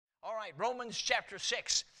right, Romans chapter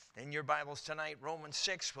 6. In your Bibles tonight, Romans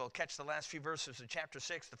 6. We'll catch the last few verses of chapter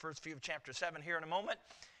 6, the first few of chapter 7 here in a moment.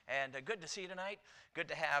 And good to see you tonight. Good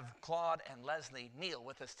to have Claude and Leslie Neal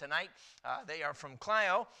with us tonight. They are from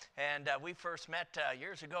Clio, and we first met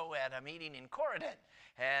years ago at a meeting in Corridon.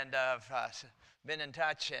 And been in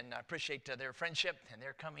touch, and I appreciate their friendship, and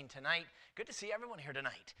they're coming tonight. Good to see everyone here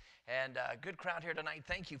tonight. And good crowd here tonight.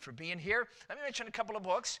 Thank you for being here. Let me mention a couple of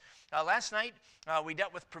books. Last night, we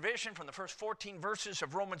dealt with provision from the first 14 verses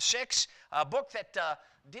of Romans 6, a book that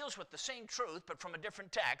deals with the same truth, but from a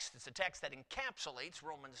different text. It's a text that encapsulates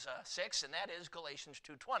Romans 6, and that is Galatians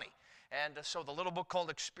 2:20. And so the little book called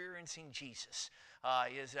Experiencing Jesus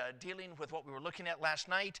is dealing with what we were looking at last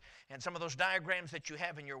night, and some of those diagrams that you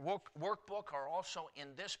have in your workbook are also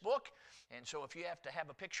in this book. And so if you have to have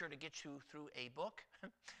a picture to get you through a book,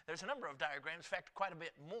 there's a number of diagrams, in fact, quite a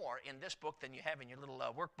bit more in this book than you have in your little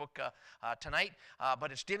workbook tonight,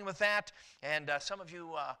 but it's dealing with that. And some of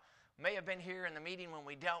you may have been here in the meeting when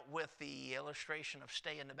we dealt with the illustration of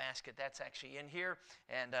stay in the basket. That's actually in here.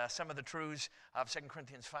 And some of the truths of 2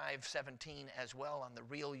 Corinthians 5:17 as well on the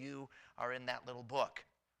real you are in that little book.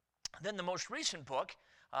 Then the most recent book,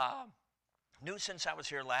 new since I was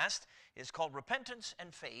here last, is called Repentance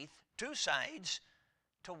and Faith, Two Sides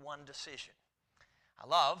to One Decision. I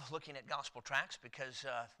love looking at gospel tracts because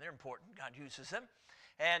they're important. God uses them.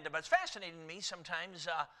 But it's fascinating to me sometimes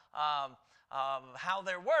how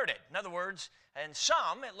they're worded. In other words, in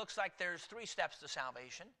some, it looks like there's 3 steps to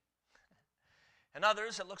salvation. In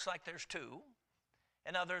others, it looks like there's 2.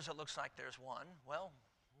 In others, it looks like there's 1. Well,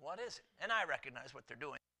 what is it? And I recognize what they're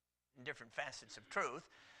doing in different facets of truth.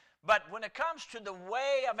 But when it comes to the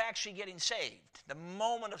way of actually getting saved, the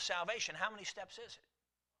moment of salvation, how many steps is it?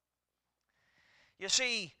 You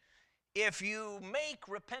see, if you make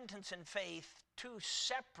repentance and faith 2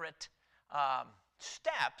 separate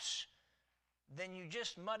steps, then you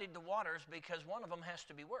just muddied the waters because one of them has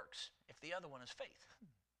to be works if the other one is faith.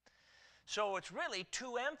 So it's really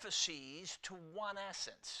 2 emphases to one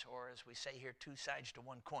essence, or as we say here, 2 sides to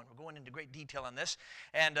one coin. We're going into great detail on this,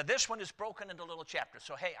 and this one is broken into little chapters.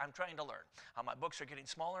 So hey, I'm trying to learn. My books are getting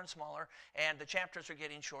smaller and smaller, and the chapters are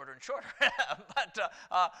getting shorter and shorter. But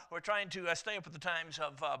we're trying to stay up with the times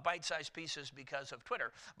of bite-sized pieces because of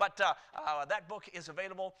Twitter. But that book is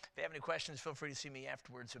available. If you have any questions, feel free to see me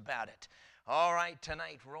afterwards about it. All right,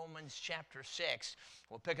 tonight, Romans chapter 6.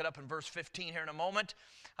 We'll pick it up in verse 15 here in a moment.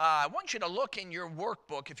 I want you to look in your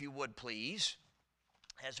workbook, if you would, please,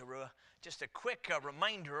 as just a quick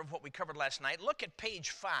reminder of what we covered last night. Look at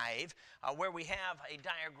page 5, where we have a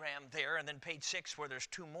diagram there, and then page 6, where there's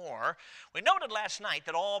 2 more. We noted last night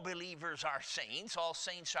that all believers are saints. All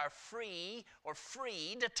saints are free or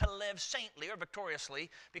freed to live saintly or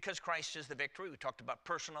victoriously because Christ is the victory. We talked about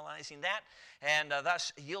personalizing that and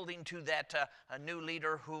thus yielding to that new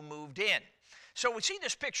leader who moved in. So we see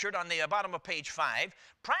this pictured on the bottom of page 5.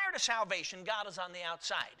 Prior to salvation, God is on the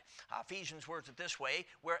outside. Ephesians words it this way: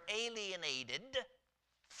 we're alienated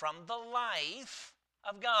from the life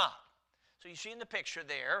of God. So you see in the picture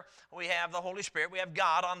there, we have the Holy Spirit, we have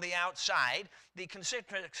God on the outside. The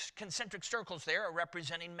concentric circles there are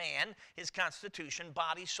representing man, his constitution,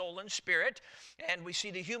 body, soul, and spirit. And we see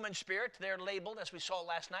the human spirit there labeled, as we saw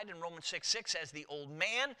last night in Romans 6:6, as the old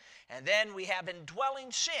man. And then we have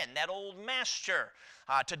indwelling sin, that old master.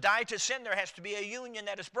 To die to sin, there has to be a union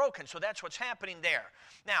that is broken. So that's what's happening there.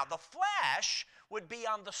 Now, the flesh would be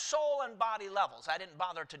on the soul and body levels. I didn't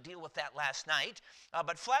bother to deal with that last night,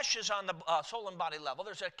 but flesh is on the soul and body level.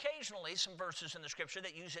 There's occasionally some verses in the Scripture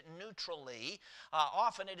that use it neutrally.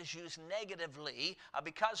 Often it is used negatively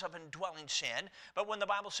because of indwelling sin. But when the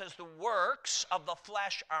Bible says the works of the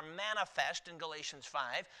flesh are manifest in Galatians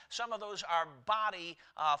 5, some of those are body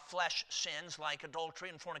flesh sins like adultery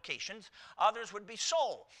and fornications. Others would be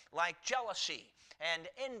soul, like jealousy and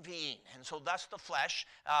envying. And so thus the flesh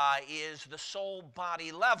is the soul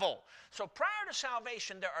body level. So prior to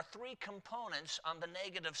salvation, there are 3 components on the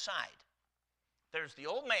negative side. There's the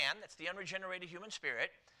old man, that's the unregenerated human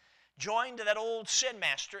spirit, joined to that old sin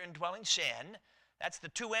master, indwelling sin. That's the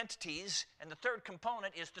 2 entities. And the 3rd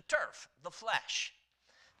component is the turf, the flesh.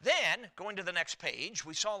 Then, going to the next page,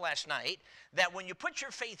 we saw last night that when you put your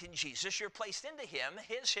faith in Jesus, you're placed into him,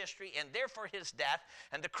 his history, and therefore his death.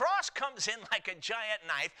 And the cross comes in like a giant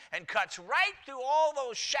knife and cuts right through all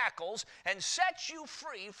those shackles and sets you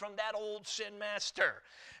free from that old sin master.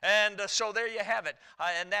 And so there you have it.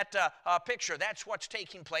 And that picture, that's what's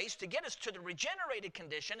taking place. To get us to the regenerated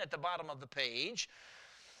condition at the bottom of the page,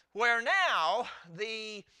 where now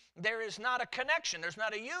there is not a connection, there's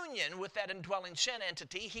not a union with that indwelling sin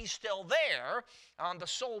entity. He's still there on the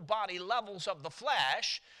soul body levels of the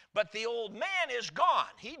flesh, but the old man is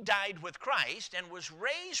gone. He died with Christ and was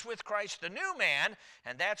raised with Christ, the new man,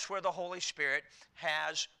 and that's where the Holy Spirit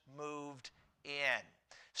has moved in.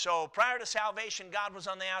 So prior to salvation, God was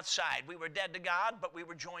on the outside. We were dead to God, but we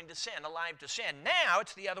were joined to sin, alive to sin. Now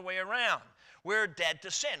it's the other way around. We're dead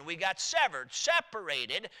to sin. We got severed,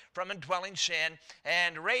 separated from indwelling sin,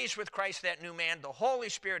 and raised with Christ, that new man. The Holy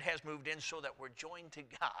Spirit has moved in so that we're joined to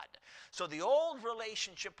God. So the old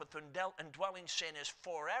relationship with indwelling sin is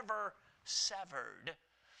forever severed,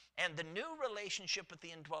 and the new relationship with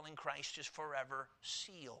the indwelling Christ is forever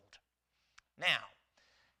sealed. Now,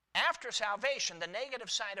 after salvation, the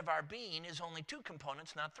negative side of our being is only two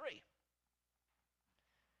components, not three.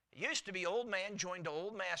 It used to be old man joined to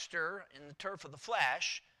old master in the turf of the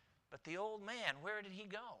flesh, but the old man, where did he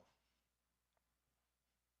go?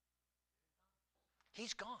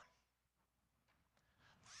 He's gone.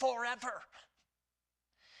 Forever.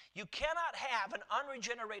 You cannot have an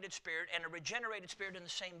unregenerated spirit and a regenerated spirit in the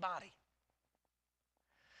same body.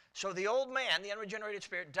 So the old man, the unregenerated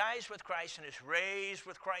spirit, dies with Christ and is raised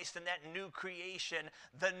with Christ in that new creation,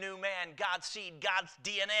 the new man, God's seed, God's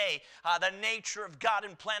DNA, the nature of God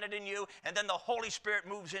implanted in you, and then the Holy Spirit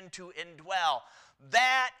moves in to indwell.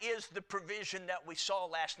 That is the provision that we saw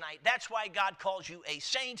last night. That's why God calls you a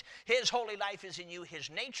saint. His holy life is in you.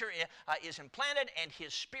 His nature is implanted, and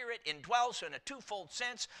His Spirit indwells. So in a twofold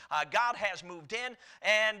sense, God has moved in,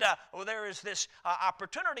 and there is this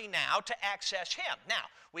opportunity now to access Him. Now,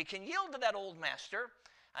 we can yield to that old master,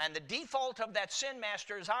 and the default of that sin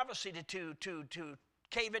master is obviously to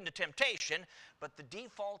cave into temptation, but the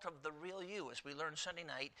default of the real you, as we learned Sunday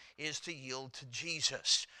night, is to yield to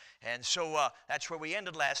Jesus. And so that's where we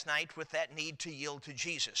ended last night, with that need to yield to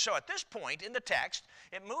Jesus. So at this point in the text,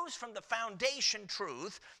 it moves from the foundation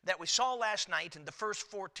truth that we saw last night in the first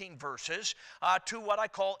 14 verses to what I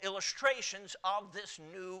call illustrations of this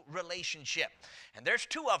new relationship. And there's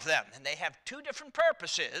two of them, and they have two different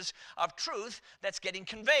purposes of truth that's getting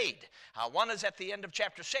conveyed. One is at the end of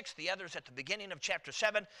chapter 6, the other is at the beginning of chapter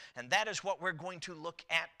 7, and that is what we're going to look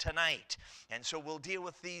at tonight. And so we'll deal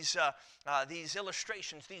with these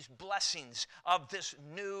illustrations, these blessings of this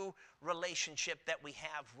new relationship that we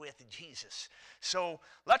have with Jesus. So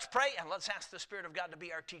let's pray and let's ask the Spirit of God to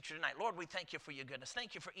be our teacher tonight. Lord, we thank you for your goodness.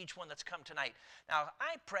 Thank you for each one that's come tonight. Now,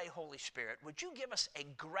 I pray, Holy Spirit, would you give us a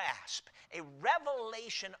grasp, a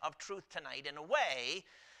revelation of truth tonight in a way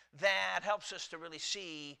that helps us to really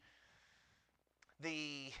see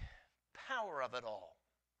the power of it all.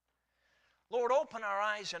 Lord, open our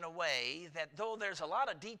eyes in a way that though there's a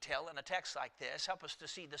lot of detail in a text like this, help us to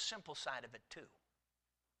see the simple side of it too. And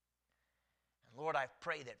Lord, I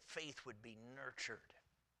pray that faith would be nurtured.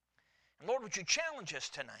 And Lord, would you challenge us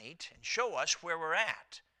tonight and show us where we're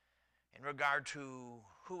at in regard to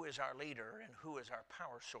who is our leader and who is our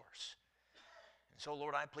power source. And so,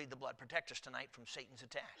 Lord, I plead the blood. Protect us tonight from Satan's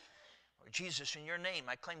attack. Lord Jesus, in your name,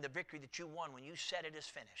 I claim the victory that you won when you said it is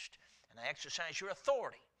finished. And I exercise your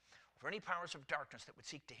authority for any powers of darkness that would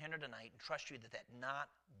seek to hinder tonight, and trust you that not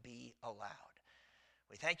be allowed.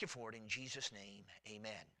 We thank you for it in Jesus' name,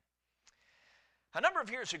 amen. A number of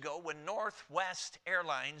years ago, when Northwest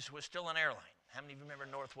Airlines was still an airline. How many of you remember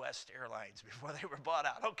Northwest Airlines before they were bought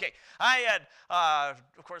out? Okay, I had,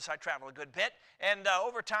 of course, I travel a good bit, and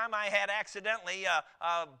over time I had accidentally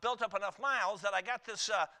built up enough miles that I got this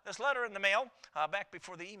letter in the mail back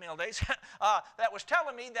before the email days that was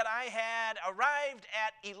telling me that I had arrived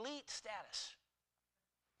at elite status.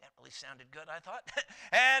 That really sounded good, I thought.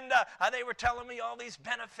 And they were telling me all these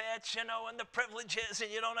benefits, and the privileges,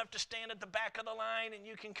 and you don't have to stand at the back of the line, and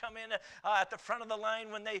you can come in at the front of the line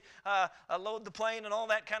when they load the plane and all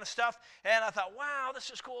that kind of stuff. And I thought, wow, this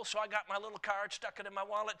is cool. So I got my little card, stuck it in my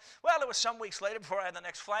wallet. Well, it was some weeks later before I had the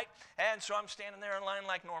next flight, and so I'm standing there in line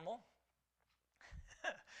like normal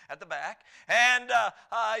at the back. And,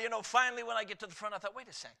 finally when I get to the front, I thought, wait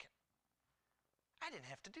a second. I didn't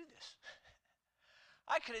have to do this.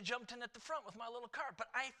 I could have jumped in at the front with my little card, but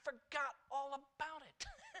I forgot all about it.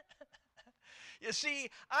 You see,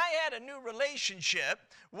 I had a new relationship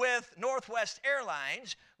with Northwest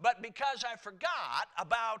Airlines, but because I forgot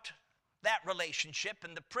about that relationship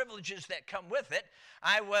and the privileges that come with it,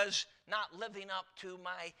 I was not living up to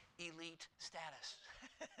my elite status.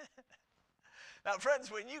 Now,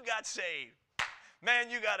 friends, when you got saved, man,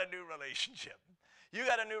 you got a new relationship. You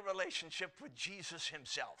got a new relationship with Jesus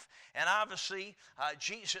himself. And obviously,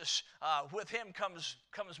 Jesus, with him comes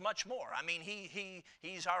much more. I mean,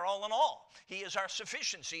 he's our all in all. He is our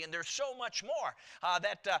sufficiency. And there's so much more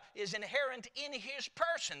that is inherent in his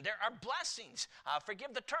person. There are blessings.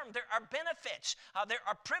 Forgive the term. There are benefits. There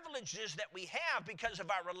are privileges that we have because of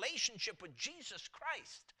our relationship with Jesus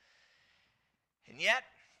Christ. And yet,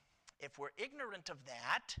 if we're ignorant of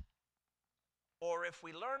that, or if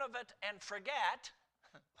we learn of it and forget,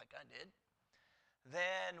 like I did,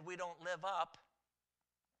 then we don't live up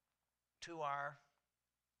to our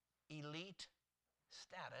elite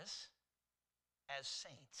status as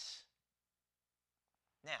saints.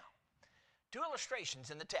 Now, two illustrations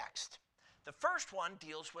in the text. The first one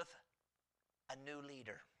deals with a new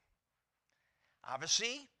leader.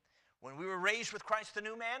 Obviously, when we were raised with Christ the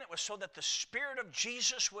new man, it was so that the Spirit of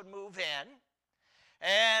Jesus would move in.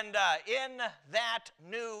 And in that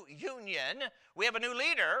new union, we have a new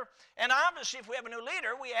leader. And obviously, if we have a new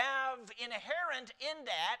leader, we have inherent in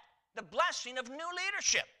that the blessing of new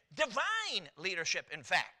leadership, divine leadership, in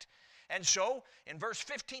fact. And so, in verse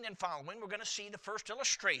 15 and following, we're going to see the first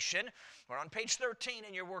illustration. We're on page 13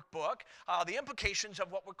 in your workbook, the implications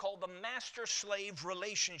of what we call the master-slave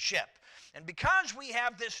relationship. And because we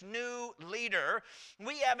have this new leader,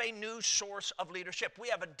 we have a new source of leadership. We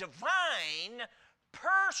have a divine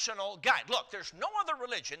personal guide. Look, there's no other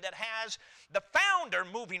religion that has the founder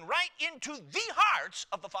moving right into the hearts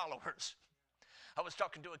of the followers. I was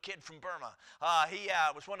talking to a kid from Burma. He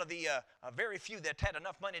was one of the very few that had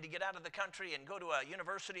enough money to get out of the country and go to a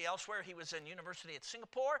university elsewhere. He was in university at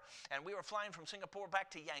Singapore, and we were flying from Singapore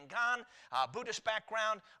back to Yangon. Buddhist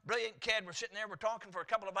background, brilliant kid. We're sitting there, we're talking for a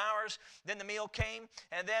couple of hours. Then the meal came,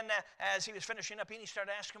 and then as he was finishing up eating, he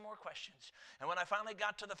started asking more questions. And when I finally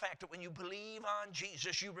got to the fact that when you believe on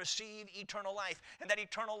Jesus, you receive eternal life, and that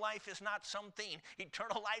eternal life is not something.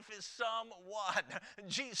 Eternal life is someone.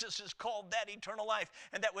 Jesus is called that eternal life,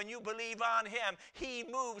 and that when you believe on him, he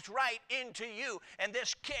moves right into you. And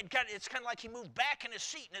this kid, it's kind of like he moved back in his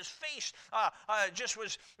seat, and his face just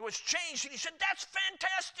was changed, and he said, "That's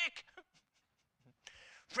fantastic."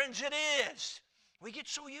 Friends, it is. We get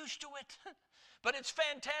so used to it, but it's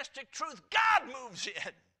fantastic truth. God moves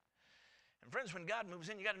in. And friends, when God moves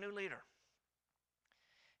in, you got a new leader.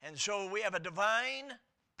 And so we have a divine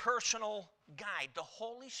personal guide. The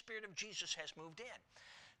Holy Spirit of Jesus has moved in.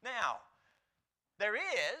 Now, there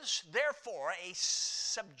is, therefore, a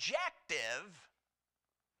subjective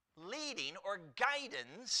leading or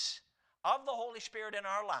guidance of the Holy Spirit in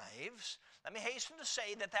our lives. Let me hasten to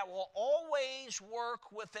say that will always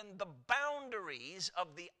work within the boundaries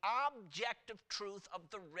of the objective truth of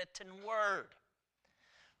the written Word.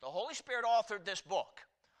 The Holy Spirit authored this book.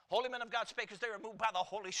 Holy men of God spake as they were moved by the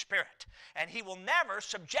Holy Spirit. And he will never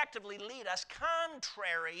subjectively lead us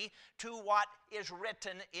contrary to what is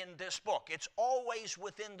written in this book. It's always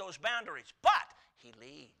within those boundaries. But he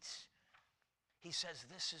leads. He says,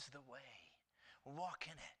 this is the way. Walk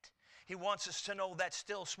in it. He wants us to know that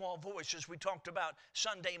still small voice, as we talked about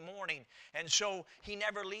Sunday morning. And so he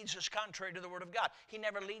never leads us contrary to the Word of God. He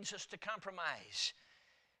never leads us to compromise.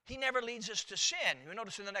 He never leads us to sin. You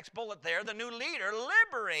notice in the next bullet there, the new leader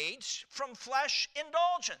liberates from flesh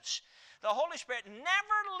indulgence. The Holy Spirit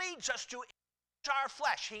never leads us to our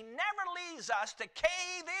flesh. He never leads us to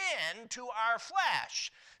cave in to our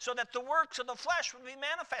flesh so that the works of the flesh would be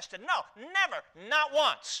manifested. No, never, not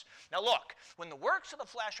once. Now look, when the works of the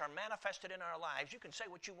flesh are manifested in our lives, you can say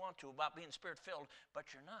what you want to about being Spirit-filled, but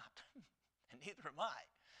you're not. And neither am I.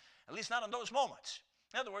 At least not in those moments.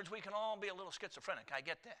 In other words, we can all be a little schizophrenic. I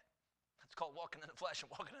get that. It's called walking in the flesh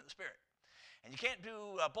and walking in the Spirit. And you can't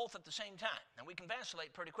do both at the same time. And we can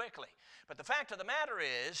vacillate pretty quickly. But the fact of the matter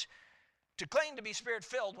is, to claim to be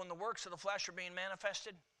Spirit-filled when the works of the flesh are being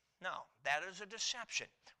manifested, no, that is a deception.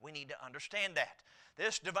 We need to understand that.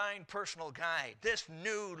 This divine personal guide, this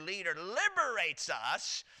new leader liberates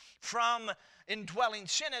us from indwelling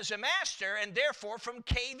sin as a master and therefore from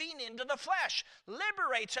caving into the flesh.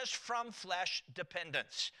 Liberates us from flesh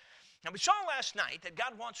dependence. Now we saw last night that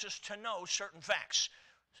God wants us to know certain facts.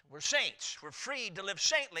 We're saints. We're free to live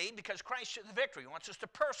saintly because Christ is the victory. He wants us to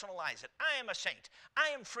personalize it. I am a saint. I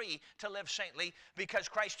am free to live saintly because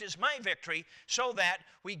Christ is my victory, so that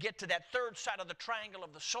we get to that third side of the triangle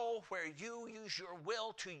of the soul where you use your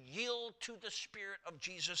will to yield to the Spirit of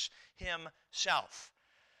Jesus himself.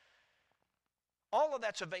 All of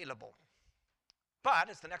that's available. But,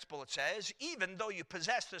 as the next bullet says, even though you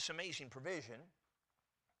possess this amazing provision,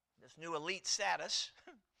 this new elite status,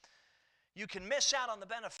 you can miss out on the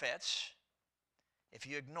benefits if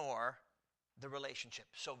you ignore the relationship.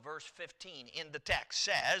 So verse 15 in the text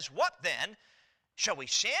says, what then Shall we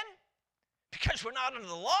sin because we're not under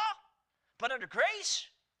the law, but under grace?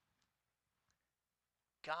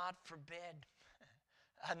 God forbid.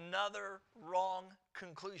 Another wrong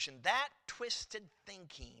conclusion. That twisted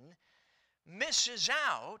thinking misses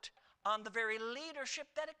out on the very leadership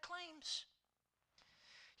that it claims.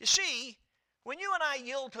 You see, when you and I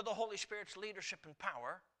yield to the Holy Spirit's leadership and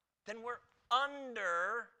power, then we're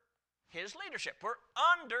under His leadership. We're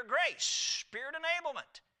under grace, Spirit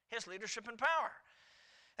enablement, His leadership and power.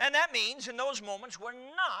 And that means in those moments we're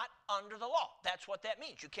not under the law. That's what that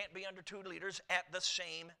means. You can't be under two leaders at the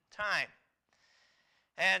same time.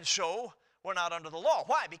 And so we're not under the law.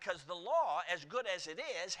 Why? Because the law, as good as it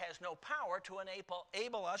is, has no power to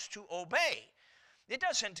enable us to obey. It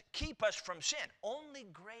doesn't keep us from sin. Only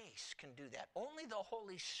grace can do that. Only the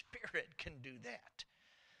Holy Spirit can do that.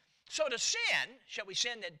 So to sin, shall we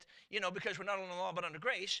sin that, because we're not under the law but under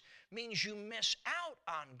grace, means you miss out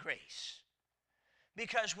on grace.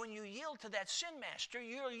 Because when you yield to that sin master,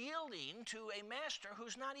 you're yielding to a master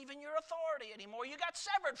who's not even your authority anymore. You got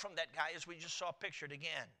severed from that guy, as we just saw pictured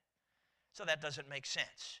again. So that doesn't make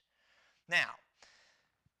sense. Now,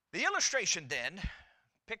 the illustration then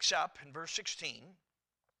picks up in verse 16,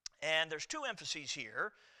 and there's two emphases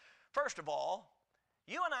here. First of all,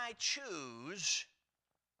 you and I choose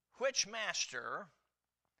which master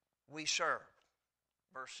we serve.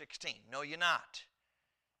 Verse 16, no, you're not.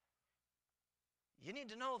 You need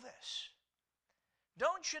to know this.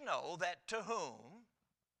 Don't you know that to whom,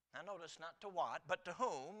 now notice not to what, but to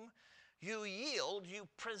whom you yield, you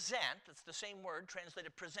present, it's the same word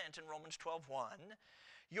translated present in Romans 12:1,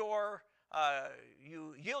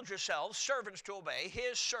 you yield yourselves, servants to obey,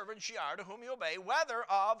 his servants ye are, to whom you obey, whether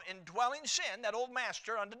of indwelling sin, that old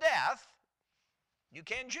master unto death, you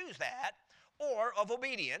can choose that, or of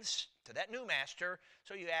obedience to that new master,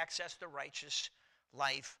 so you access the righteous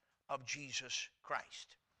life of Jesus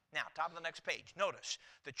Christ. Now, top of the next page, notice,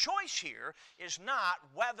 the choice here is not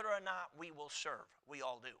whether or not we will serve. We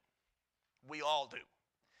all do. We all do.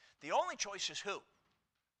 The only choice is who.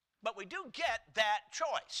 But we do get that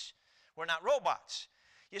choice. We're not robots.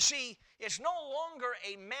 You see, it's no longer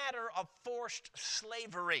a matter of forced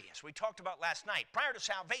slavery, as we talked about last night. Prior to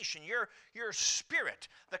salvation, your spirit,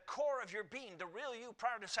 the core of your being, the real you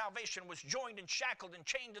prior to salvation was joined and shackled and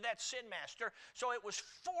chained to that sin master, so it was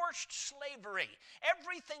forced slavery.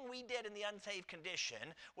 Everything we did in the unsaved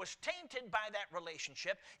condition was tainted by that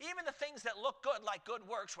relationship. Even the things that look good, like good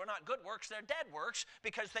works, were not good works, they're dead works,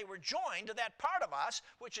 because they were joined to that part of us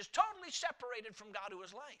which is totally separated from God who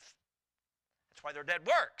is life. That's why they're dead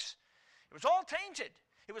works. It was all tainted.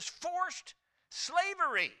 It was forced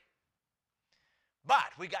slavery. But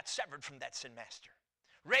we got severed from that sin master.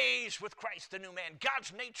 Raised with Christ, the new man.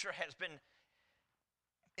 God's nature has been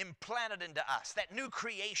implanted into us, that new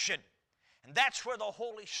creation. And that's where the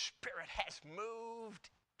Holy Spirit has moved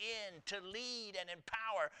in to lead and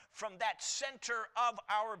empower from that center of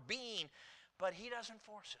our being. But He doesn't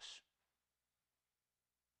force us.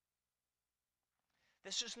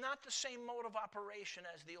 This is not the same mode of operation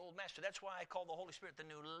as the old master. That's why I call the Holy Spirit the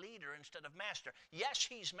new leader instead of master. Yes,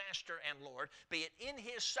 He's master and Lord, but in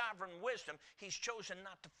His sovereign wisdom, He's chosen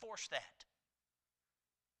not to force that.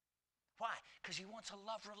 Why? Because He wants a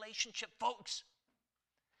love relationship, folks.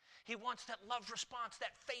 He wants that love response,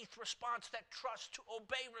 that faith response, that trust to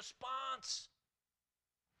obey response.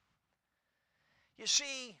 You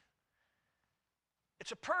see,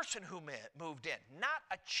 it's a person who moved in, not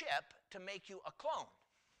a chip to make you a clone.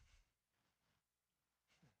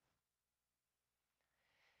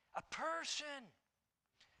 A person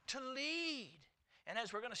to lead, and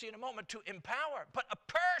as we're going to see in a moment, to empower. But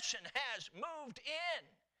a person has moved in.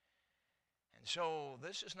 And so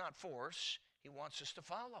this is not force. He wants us to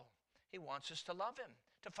follow. He wants us to love Him,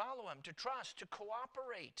 to follow Him, to trust, to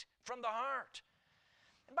cooperate from the heart.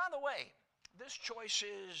 And by the way, this choice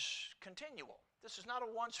is continual. This is not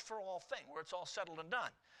a once-for-all thing where it's all settled and done.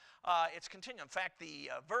 It's continual. In fact, the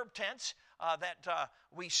verb tense that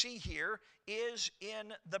we see here is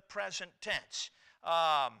in the present tense.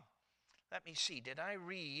 Let me see. Did I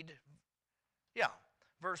read? Yeah,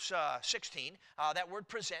 verse 16. That word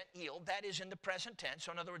present, yield, that is in the present tense.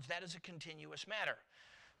 So in other words, that is a continuous matter.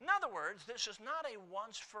 In other words, this is not a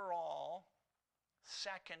once-for-all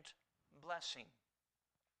second blessing.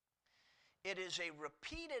 It is a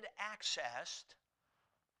repeated access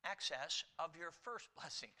of your first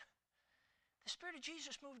blessing. The Spirit of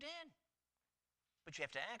Jesus moved in. But you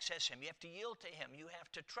have to access Him. You have to yield to Him. You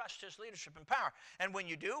have to trust His leadership and power. And when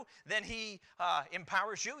you do, then He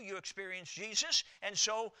empowers you. You experience Jesus. And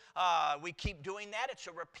so we keep doing that. It's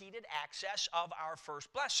a repeated access of our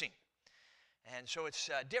first blessing. And so it's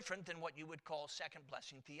different than what you would call second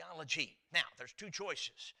blessing theology. Now, there's two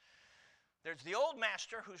choices. There's the old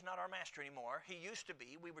master, who's not our master anymore. He used to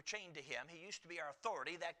be. We were chained to him. He used to be our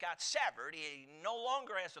authority. That got severed. He no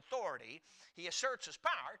longer has authority. He asserts his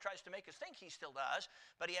power, tries to make us think he still does,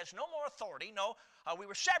 but he has no more authority. No, we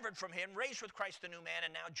were severed from him, raised with Christ the new man,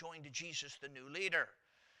 and now joined to Jesus the new leader.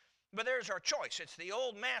 But there's our choice. It's the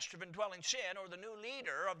old master of indwelling sin or the new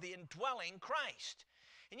leader of the indwelling Christ.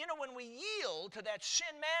 And you know, when we yield to that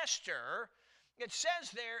sin master, it says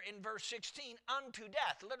there in verse 16, unto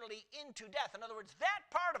death, literally into death. In other words, that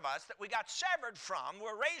part of us that we got severed from,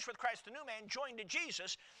 we're raised with Christ the new man, joined to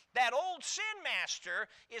Jesus, that old sin master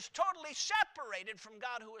is totally separated from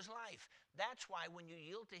God who is life. That's why when you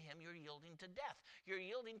yield to him, you're yielding to death. You're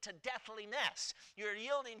yielding to deathliness. You're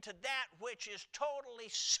yielding to that which is totally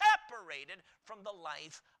separated from the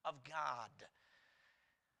life of God.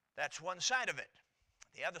 That's one side of it.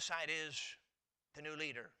 The other side is the new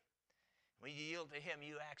leader. When you yield to him,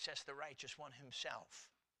 you access the righteous one himself.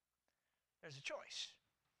 There's a choice.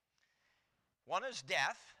 One is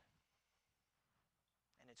death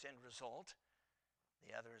and its end result.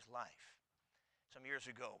 The other is life. Some years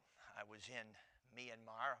ago, I was in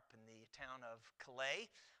Myanmar, up in the town of Calais.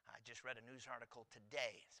 I just read a news article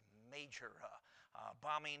today. It's a major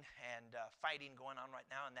bombing and fighting going on right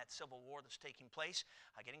now in that civil war that's taking place.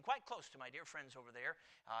 Getting quite close to my dear friends over there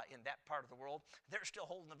in that part of the world. They're still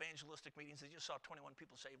holding evangelistic meetings. They just saw 21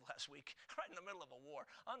 people saved last week, right in the middle of a war.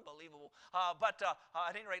 Unbelievable. But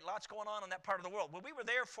at any rate, lots going on in that part of the world. Well, we were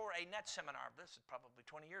there for a NET seminar. This is probably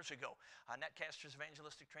 20 years ago. Netcasters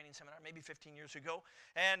Evangelistic Training Seminar, maybe 15 years ago.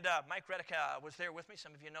 And Mike Reddick was there with me.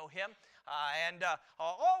 Some of you know him. And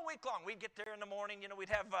all week long, we'd get there in the morning. You know,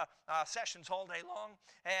 we'd have sessions all day long.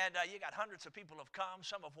 And you got hundreds of people have come.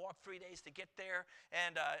 Some have walked 3 days to get there.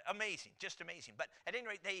 And amazing, just amazing. But at any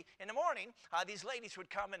rate, in the morning, these ladies would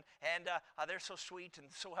come and they're so sweet and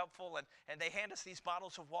so helpful. And they hand us these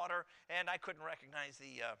bottles of water. And I couldn't recognize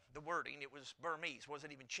the wording. It was Burmese. It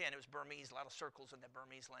wasn't even Chin. It was Burmese. A lot of circles in the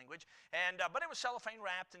Burmese language. And but it was cellophane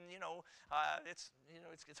wrapped. And it's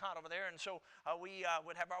hot over there. And so we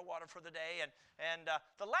would have our water for the day. And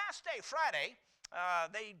the last day, Friday,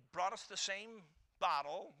 they brought us the same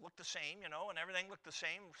bottle, looked the same, and everything looked the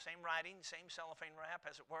same writing, same cellophane wrap,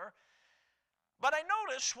 as it were. But I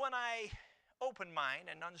noticed when I opened mine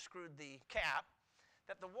and unscrewed the cap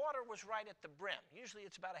that the water was right at the brim. Usually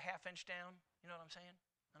it's about a ½ inch down, you know what I'm saying,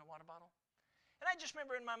 in a water bottle. And I just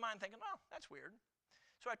remember in my mind thinking, well, that's weird.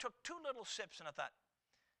 So I took 2 little sips and I thought,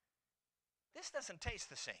 this doesn't taste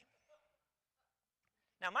the same.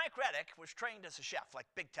 Now, Mike Reddick was trained as a chef, like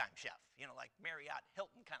big-time chef, like Marriott,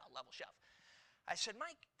 Hilton kind of level chef. I said,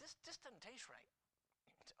 Mike, this doesn't taste right.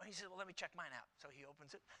 So he said, well, let me check mine out. So he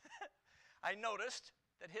opens it. I noticed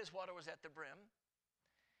that his water was at the brim.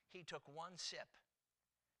 He took 1 sip.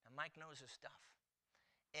 Now, Mike knows his stuff.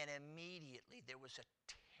 And immediately there was a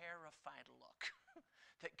terrified look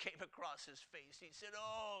that came across his face. He said,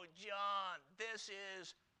 oh, John, this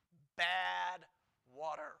is bad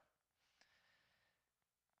water.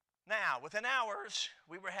 Now, within hours,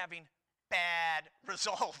 we were having bad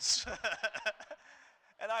results.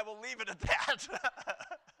 And I will leave it at that.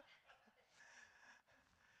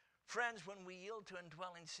 Friends, when we yield to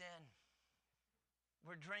indwelling sin,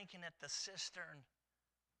 we're drinking at the cistern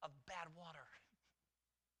of bad water.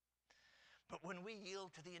 But when we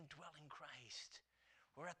yield to the indwelling Christ,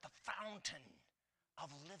 we're at the fountain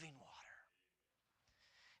of living water.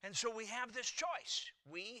 And so we have this choice.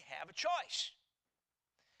 We have a choice.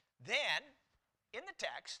 Then, in the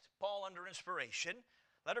text, Paul, under inspiration,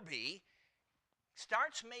 letter B,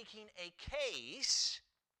 starts making a case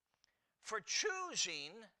for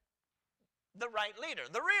choosing the right leader,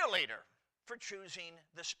 the real leader, for choosing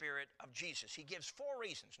the Spirit of Jesus. He gives 4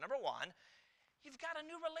 reasons. Number 1, you've got a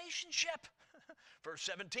new relationship. Verse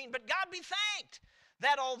 17, but God be thanked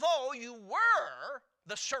that although you were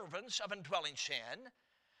the servants of indwelling sin,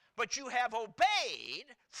 but you have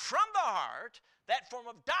obeyed from the heart that form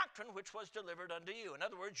of doctrine which was delivered unto you. In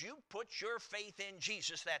other words, you put your faith in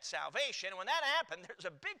Jesus, that's salvation. And when that happened, there's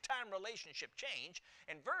a big-time relationship change.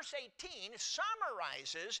 And verse 18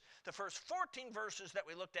 summarizes the first 14 verses that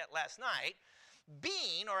we looked at last night.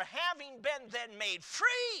 Being or having been then made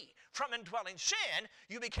free from indwelling sin,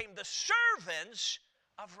 you became the servants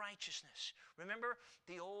of righteousness. Remember,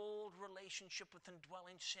 the old relationship with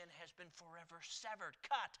indwelling sin has been forever severed,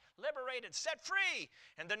 cut, liberated, set free.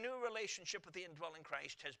 And the new relationship with the indwelling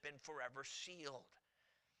Christ has been forever sealed.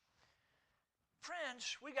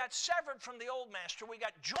 Friends, we got severed from the old master. We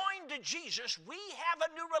got joined to Jesus. We have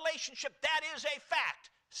a new relationship. That is a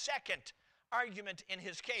fact. Second argument in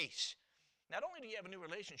his case. Not only do you have a new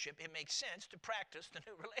relationship, it makes sense to practice the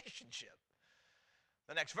new relationship.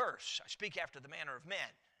 The next verse, I speak after the manner of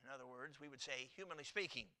men. In other words, we would say, humanly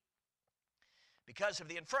speaking. Because of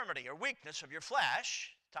the infirmity or weakness of your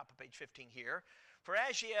flesh, top of page 15 here, for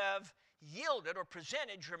as ye have yielded or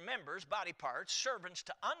presented your members, body parts, servants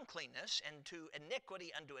to uncleanness and to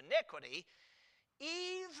iniquity unto iniquity,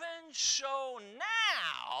 even so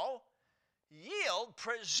now yield,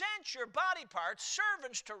 present your body parts,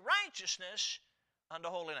 servants to righteousness unto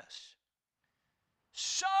holiness.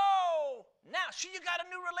 So now, see, you got a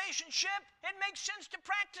new relationship. It makes sense to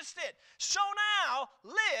practice it. So now,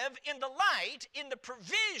 live in the light, in the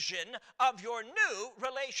provision of your new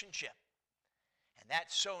relationship. And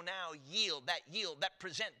that so now yield, that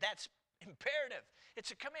present, that's imperative.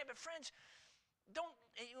 It's a command. But friends,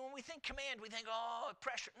 when we think command, we think, oh,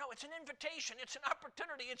 pressure. No, it's an invitation. It's an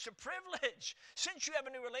opportunity. It's a privilege. Since you have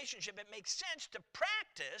a new relationship, it makes sense to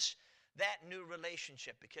practice that new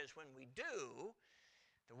relationship. Because when we do,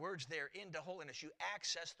 the words there, into holiness, you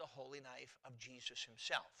access the holy knife of Jesus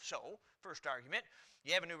himself. So, first argument,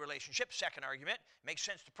 you have a new relationship. Second argument, makes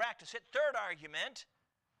sense to practice it. Third argument,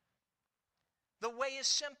 the way is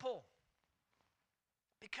simple.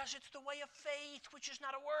 Because it's the way of faith, which is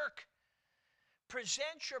not a work.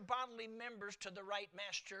 Present your bodily members to the right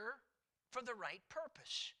master for the right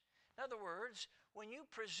purpose. In other words, when you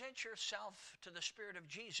present yourself to the Spirit of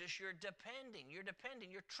Jesus, you're depending, you're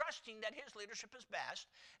trusting that his leadership is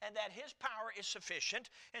best and that his power is sufficient,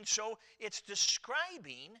 and so it's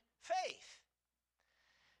describing faith.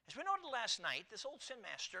 As we noted last night, this old sin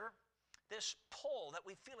master, this pull that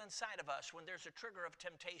we feel inside of us when there's a trigger of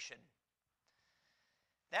temptation,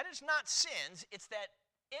 that is not sins, it's that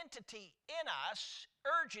entity in us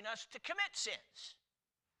urging us to commit sins.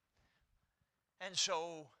 And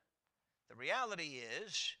so the reality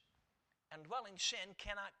is, indwelling sin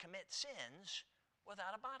cannot commit sins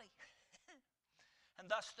without a body. And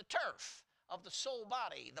thus the turf of the soul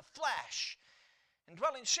body, the flesh.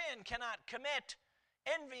 Indwelling sin cannot commit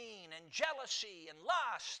envying and jealousy and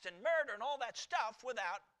lust and murder and all that stuff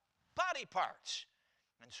without body parts.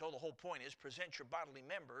 And so the whole point is present your bodily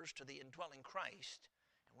members to the indwelling Christ.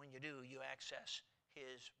 And when you do, you access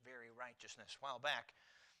his very righteousness. A while back,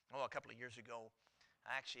 a couple of years ago,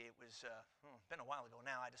 actually, it was been a while ago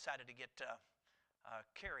now, I decided to get a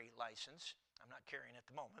carry license. I'm not carrying at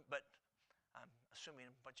the moment, but I'm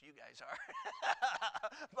assuming a bunch of you guys are.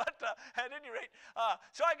 But at any rate,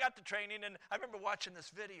 so I got the training, and I remember watching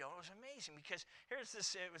this video. It was amazing because here's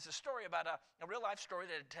this, it was a story about a real-life story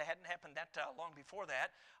that hadn't happened that long before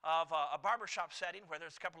that, of a barbershop setting where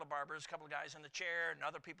there's a couple of barbers, a couple of guys in the chair, and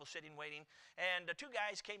other people sitting waiting. And two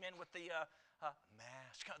guys came in with the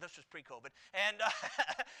mask. This was pre-COVID, and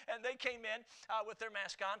and they came in with their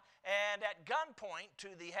mask on, and at gunpoint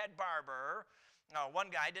to the head barber,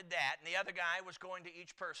 one guy did that, and the other guy was going to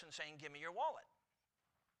each person saying, "Give me your wallet."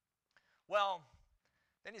 Well,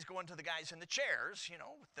 then he's going to the guys in the chairs,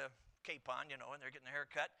 with the cape on, and they're getting their hair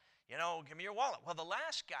cut. "Give me your wallet." Well, the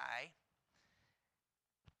last guy,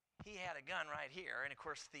 he had a gun right here, and of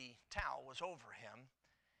course the towel was over him,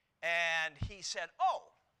 and he said,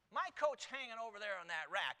 "Oh, my coat's hanging over there on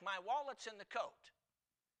that rack. My wallet's in the coat."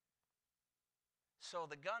 So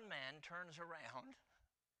the gunman turns around,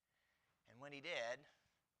 and when he did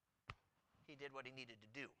what he needed to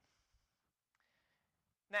do.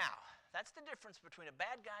 Now, that's the difference between a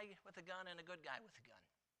bad guy with a gun and a good guy with a gun.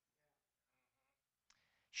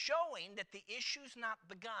 Showing that the issue's not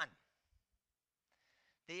the gun.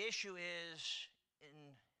 The issue is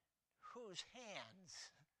in whose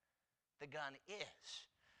hands the gun is.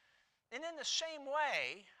 And in the same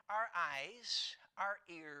way, our eyes, our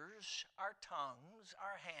ears, our tongues,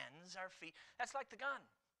 our hands, our feet, that's like the gun.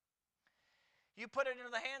 You put it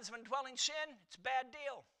into the hands of indwelling sin, it's a bad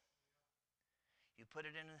deal. You put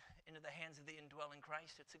it into the hands of the indwelling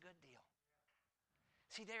Christ, it's a good deal.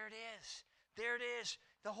 See, there it is. There it is.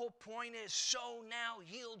 The whole point is, so now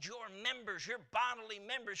yield your members, your bodily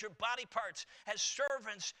members, your body parts as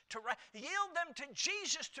servants to yield them to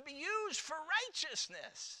Jesus to be used for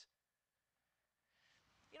righteousness.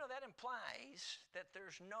 That implies that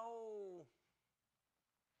there's no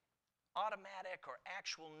automatic or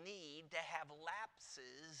actual need to have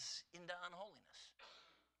lapses into unholiness.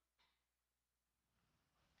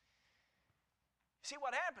 See,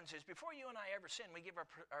 what happens is, before you and I ever sin, we give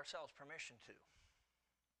ourselves permission to.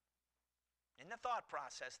 In the thought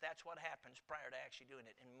process, that's what happens prior to actually doing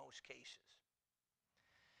it in most cases.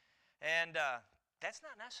 And that's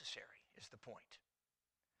not necessary, is the point.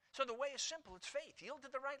 So the way is simple. It's faith. Yield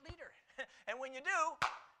to the right leader. And when you do,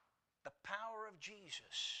 the power of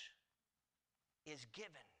Jesus is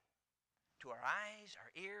given to our eyes,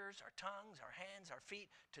 our ears, our tongues, our hands, our feet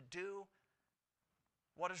to do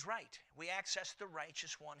what is right. We access the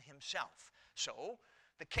righteous one himself. So,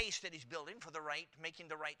 the case that he's building for the right, making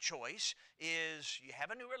the right choice is you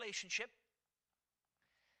have a new relationship.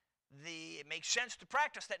 It makes sense to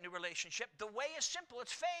practice that new relationship. The way is simple,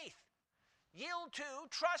 it's faith. Yield to,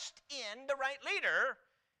 trust in the right leader.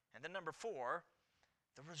 And then number 4,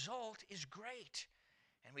 the result is great.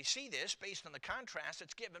 And we see this based on the contrast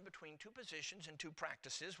that's given between 2 positions and 2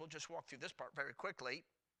 practices. We'll just walk through this part very quickly.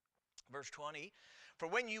 Verse 20, for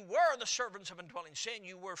when you were the servants of indwelling sin,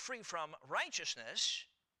 you were free from righteousness,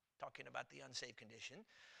 talking about the unsaved condition.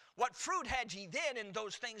 What fruit had ye then in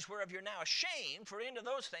those things whereof you're now ashamed? For into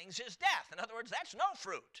those things is death. In other words, that's no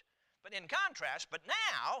fruit. But in contrast, but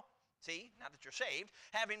now, see, now that you're saved,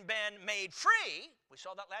 having been made free, we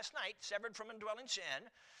saw that last night, severed from indwelling sin,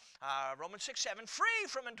 Romans 6:7, free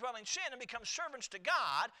from indwelling sin and become servants to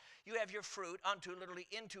God, you have your fruit unto, literally,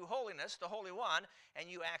 into holiness, the Holy One,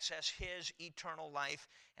 and you access his eternal life,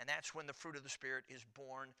 and that's when the fruit of the Spirit is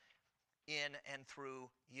born in and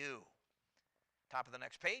through you. Top of the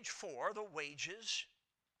next page, 4, the wages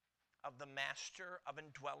of the master of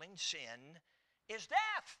indwelling sin is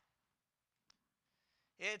death.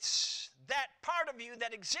 It's that part of you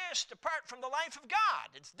that exists apart from the life of God.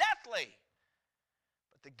 It's deathly.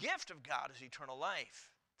 But the gift of God is eternal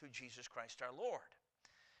life through Jesus Christ our Lord.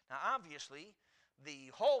 Now, obviously,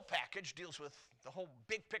 the whole package deals with the whole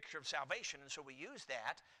big picture of salvation, and so we use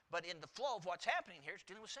that. But in the flow of what's happening here, it's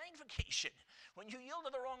dealing with sanctification. When you yield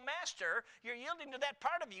to the wrong master, you're yielding to that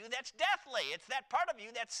part of you that's deathly. It's that part of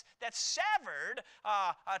you that's severed,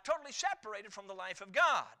 totally separated from the life of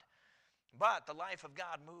God. But the life of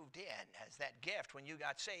God moved in as that gift when you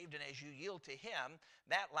got saved, and as you yield to him,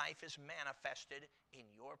 that life is manifested in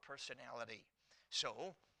your personality.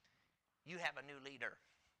 So, you have a new leader.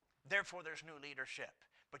 Therefore, there's new leadership.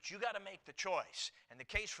 But you got to make the choice. And the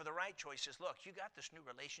case for the right choice is, look, you got this new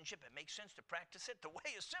relationship. It makes sense to practice it. The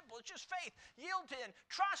way is simple. It's just faith. Yield in,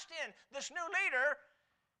 trust in this new leader,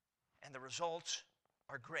 and the results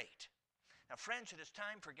are great. Now, friends, it is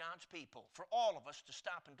time for God's people, for all of us, to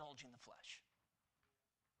stop indulging the flesh.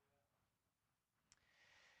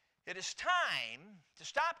 It is time to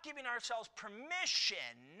stop giving ourselves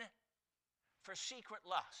permission for secret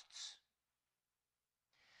lusts.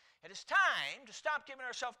 It is time to stop giving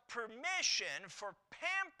ourselves permission for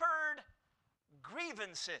pampered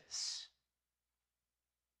grievances.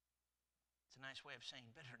 It's a nice way of saying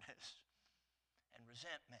bitterness and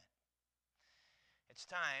resentment. It's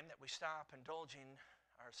time that we stop indulging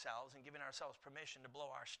ourselves and giving ourselves permission to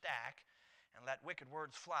blow our stack and let wicked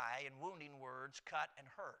words fly and wounding words cut and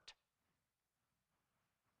hurt.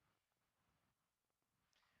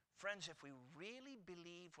 Friends, if we really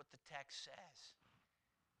believe what the text says,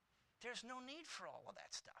 there's no need for all of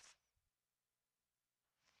that stuff.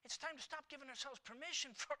 It's time to stop giving ourselves permission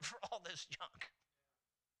for all this junk.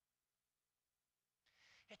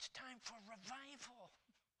 It's time for revival.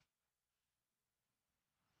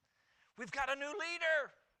 We've got a new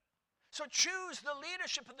leader. So choose the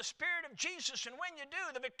leadership of the Spirit of Jesus, and when you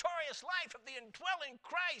do, the victorious life of the indwelling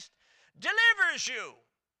Christ delivers you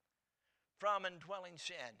from indwelling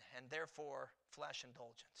sin and therefore flesh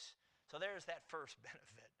indulgence. So there's that first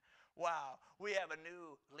benefit. Wow, we have a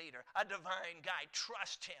new leader, a divine guide.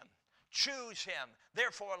 Trust him, choose him,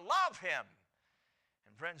 therefore love him.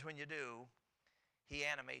 And friends, when you do, he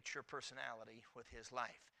animates your personality with his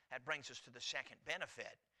life. That brings us to the second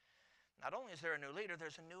benefit. Not only is there a new leader,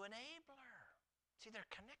 there's a new enabler. See, they're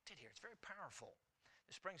connected here. It's very powerful.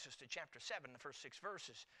 This brings us to chapter 7, the first 6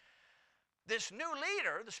 verses. This new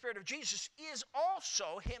leader, the Spirit of Jesus, is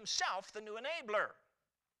also himself the new enabler.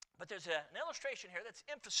 But there's an illustration here that's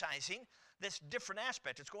emphasizing this different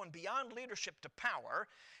aspect. It's going beyond leadership to power.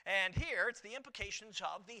 And here it's the implications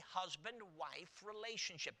of the husband-wife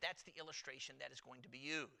relationship. That's the illustration that is going to be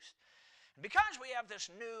used. And because we have this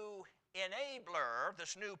new enabler,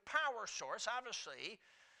 this new power source, obviously,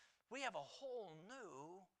 we have a whole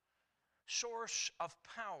new source of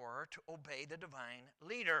power to obey the divine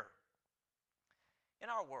leader. In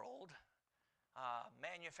our world,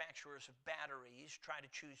 manufacturers of batteries try to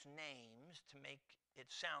choose names to make it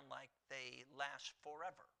sound like they last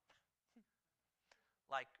forever.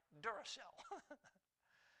 Like Duracell.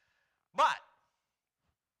 But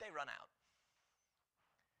they run out.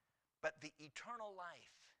 But the eternal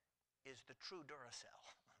life is the true Duracell.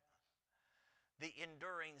 The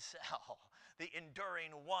enduring cell. The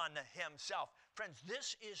enduring one himself. Friends,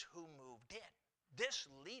 this is who moved in. This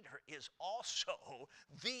leader is also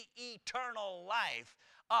the eternal life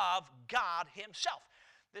of God himself.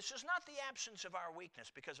 This is not the absence of our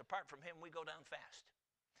weakness, because apart from him we go down fast.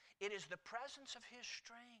 It is the presence of his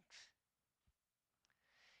strength.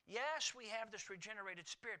 Yes, we have this regenerated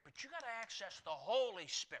spirit, but you got to access the Holy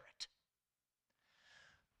Spirit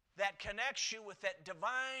that connects you with that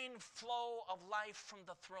divine flow of life from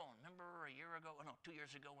the throne. Remember 2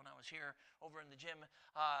 years ago when I was here over in the gym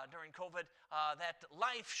during COVID, that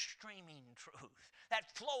life streaming truth,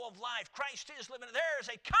 that flow of life. Christ is living. There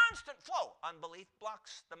is a constant flow. Unbelief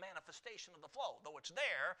blocks the manifestation of the flow, though it's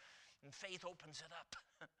there, and faith opens it up.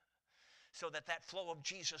 So that flow of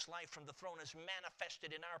Jesus' life from the throne is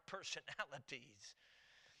manifested in our personalities.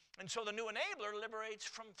 And so the new enabler liberates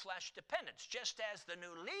from flesh dependence, just as the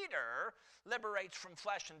new leader liberates from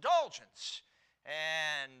flesh indulgence.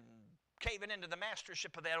 And caving into the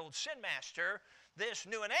mastership of that old sin master, this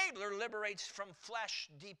new enabler liberates from flesh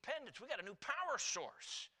dependence. We got a new power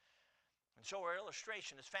source. And so our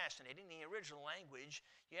illustration is fascinating. In the original language,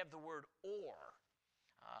 you have the word or.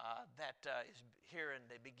 That is here in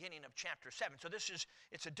the beginning of chapter 7. So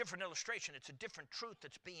it's a different illustration. It's a different truth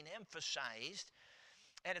that's being emphasized.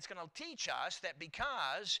 And it's going to teach us that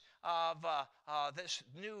because of this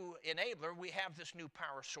new enabler, we have this new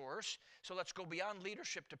power source. So let's go beyond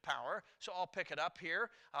leadership to power. So I'll pick it up here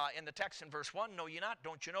in the text in verse 1. Know ye not,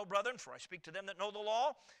 don't you know, brethren, for I speak to them that know the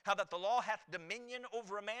law, how that the law hath dominion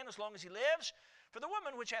over a man as long as he lives. For the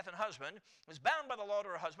woman which hath an husband is bound by the law to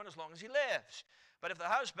her husband as long as he lives. But if the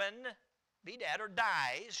husband be dead or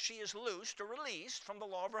dies, she is loosed or released from the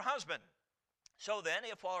law of her husband. So then,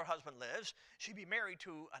 if while her husband lives, she be married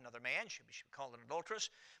to another man, she be called an adulteress.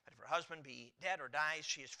 But if her husband be dead or dies,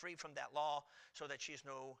 she is free from that law, so that she is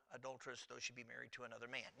no adulteress, though she be married to another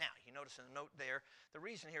man. Now, you notice in the note there, the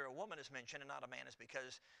reason here a woman is mentioned and not a man is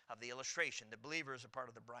because of the illustration. The believer is a part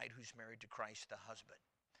of the bride who's married to Christ, the husband.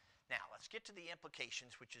 Now, let's get to the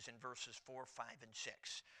implications, which is in verses 4, 5, and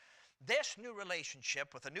 6. This new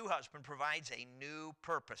relationship with a new husband provides a new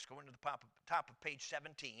purpose. Go into the top of page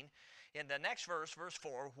 17. In the next verse, verse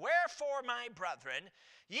 4, wherefore, my brethren,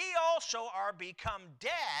 ye also are become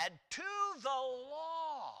dead to the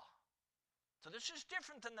law. So this is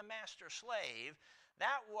different than the master-slave.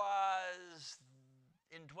 That was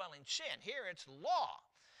indwelling sin. Here it's law.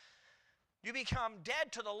 You become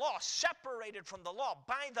dead to the law, separated from the law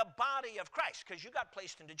by the body of Christ, because you got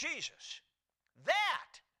placed into Jesus.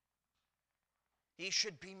 That ye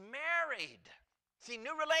should be married. See,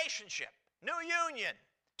 new relationship, new union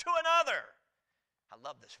to another. I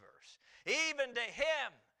love this verse. Even to him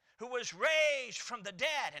who was raised from the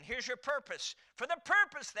dead. And here's your purpose. For the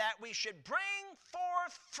purpose that we should bring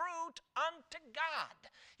forth fruit unto God.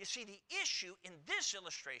 You see, the issue in this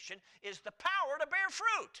illustration is the power to bear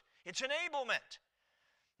fruit. It's enablement.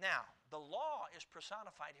 Now, the law is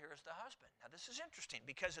personified here as the husband. Now, this is interesting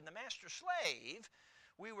because in the master-slave,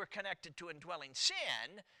 we were connected to indwelling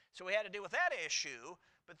sin, so we had to deal with that issue.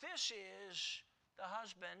 But this is the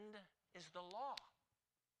husband is the law.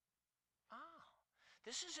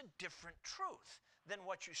 This is a different truth than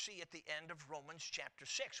what you see at the end of Romans chapter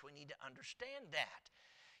 6. We need to understand that.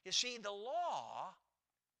 You see, the law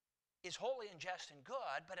is holy and just and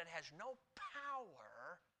good, but it has no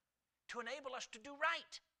power to enable us to do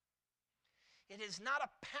right. It is not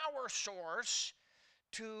a power source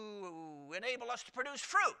to enable us to produce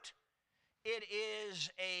fruit. It is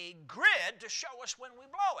a grid to show us when we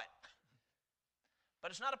blow it. But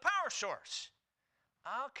it's not a power source.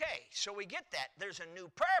 Okay, so we get that. There's a new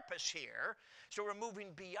purpose here. So we're moving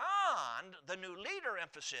beyond the new leader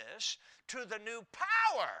emphasis to the new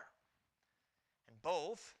power. And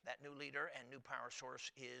both, that new leader and new power source,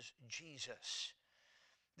 is Jesus,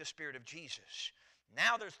 the Spirit of Jesus.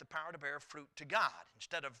 Now there's the power to bear fruit to God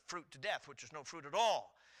instead of fruit to death, which is no fruit at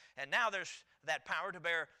all. And now there's that power to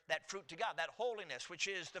bear that fruit to God, that holiness, which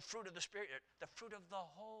is the fruit of the Spirit, the fruit of the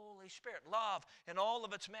Holy Spirit, love in all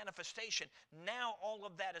of its manifestation. Now all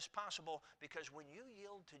of that is possible because when you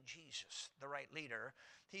yield to Jesus, the right leader,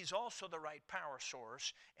 he's also the right power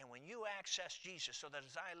source. And when you access Jesus, so that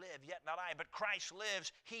as I live, yet not I, but Christ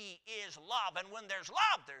lives, he is love. And when there's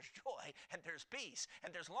love, there's joy, and there's peace,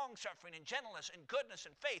 and there's long-suffering, and gentleness, and goodness,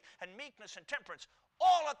 and faith, and meekness, and temperance,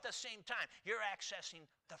 all at the same time. You're accessing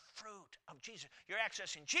the fruit of Jesus. You're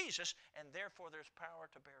accessing Jesus, and therefore there's power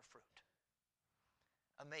to bear fruit.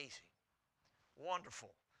 Amazing. Wonderful.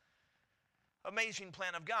 Amazing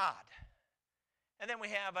plan of God. And then we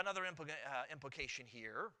have another implication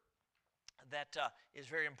here that is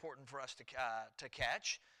very important for us to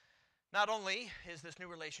catch. Not only is this new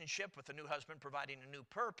relationship with the new husband providing a new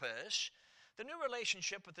purpose, the new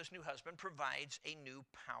relationship with this new husband provides a new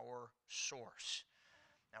power source.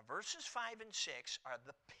 Now, verses 5 and 6 are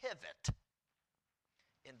the pivot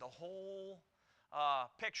in the whole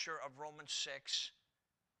picture of Romans 6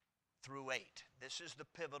 through 8. This is the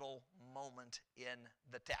pivotal moment in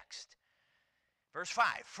the text. Verse 5,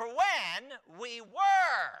 for when we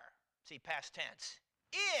were, see past tense,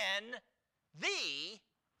 in the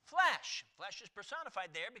flesh. Flesh is personified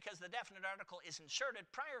there because the definite article is inserted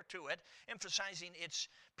prior to it, emphasizing its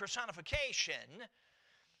personification.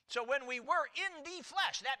 So when we were in the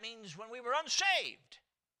flesh, that means when we were unsaved,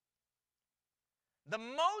 the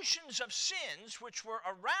motions of sins which were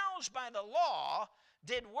aroused by the law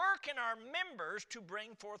did work in our members to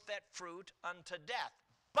bring forth that fruit unto death.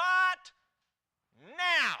 But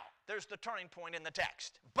now, there's the turning point in the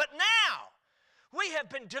text. But now, we have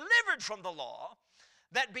been delivered from the law,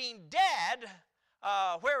 that being dead,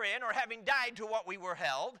 wherein, or having died to what we were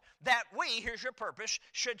held, that we, here's your purpose,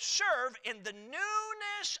 should serve in the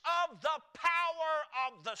newness of the power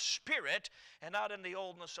of the Spirit, and not in the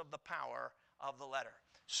oldness of the power of the letter.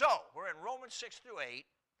 So, we're in Romans 6 through 8,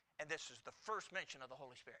 and this is the first mention of the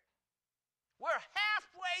Holy Spirit. We're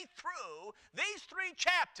halfway through these 3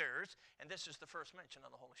 chapters, and this is the first mention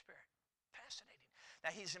of the Holy Spirit. Fascinating.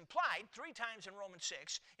 Now, he's implied 3 times in Romans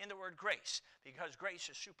 6 in the word grace, because grace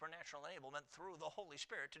is supernatural enablement through the Holy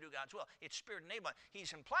Spirit to do God's will. It's Spirit enablement.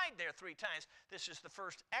 He's implied there 3 times. This is the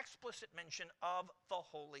first explicit mention of the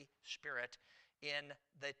Holy Spirit in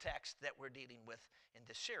the text that we're dealing with in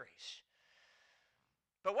this series.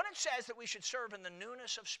 But when it says that we should serve in the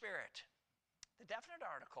newness of spirit, the definite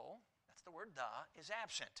article, that's the word the, is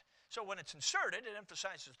absent. So when it's inserted, it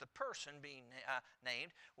emphasizes the person being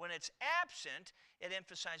named. When it's absent, it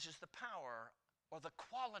emphasizes the power or the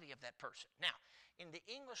quality of that person. Now, in the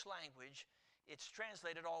English language, it's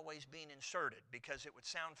translated always being inserted because it would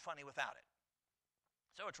sound funny without it.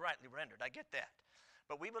 So it's rightly rendered. I get that.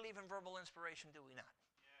 But we believe in verbal inspiration, do we not?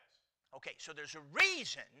 Yes. Okay, so there's a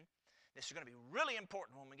reason. This is going to be really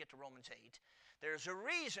important when we get to Romans 8. There's a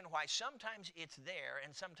reason why sometimes it's there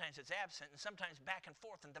and sometimes it's absent and sometimes back and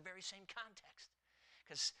forth in the very same context.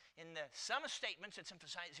 Because in some statements it's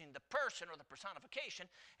emphasizing the person or the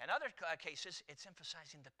personification, and other cases it's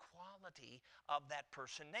emphasizing the quality of that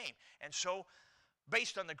person name. And so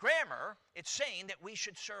based on the grammar, it's saying that we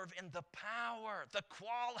should serve in the power, the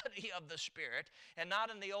quality of the Spirit, and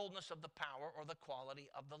not in the oldness of the power or the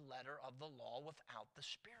quality of the letter of the law without the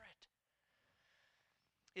Spirit.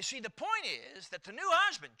 You see, the point is that the new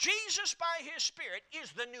husband, Jesus by his Spirit,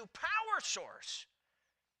 is the new power source,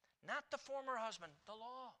 not the former husband, the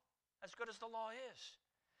law, as good as the law is.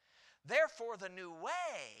 Therefore, the new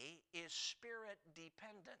way is Spirit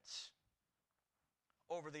dependence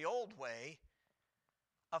over the old way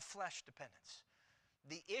of flesh dependence.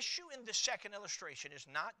 The issue in the second illustration is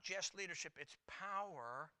not just leadership, it's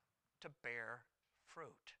power to bear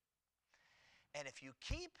fruit. And if you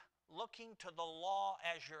keep looking to the law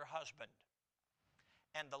as your husband,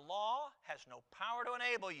 and the law has no power to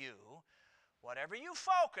enable you, whatever you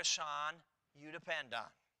focus on, you depend on.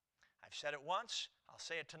 I've said it once, I'll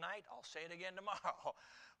say it tonight, I'll say it again tomorrow.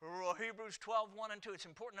 Hebrews 12, 1 and 2, it's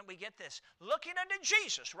important that we get this. Looking unto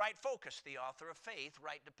Jesus, right focus, the author of faith,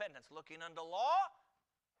 right dependence. Looking unto law,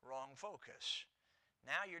 wrong focus.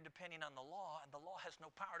 Now you're depending on the law, and the law has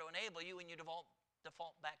no power to enable you, and you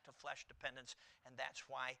default back to flesh dependence, and that's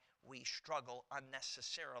why we struggle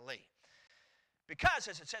unnecessarily. Because,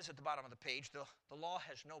 as it says at the bottom of the page, the law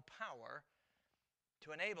has no power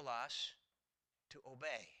to enable us to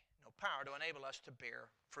obey, no power to enable us to bear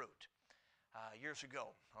fruit. Years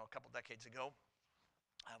ago, a couple decades ago,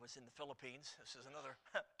 I was in the Philippines. This is another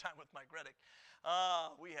time with Mike Reddick.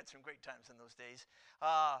 We had some great times in those days.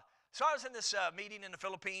 So I was in this meeting in the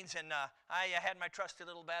Philippines, and I had my trusty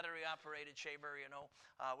little battery-operated shaver,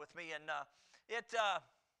 with me, and it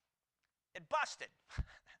busted.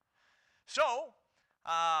 So,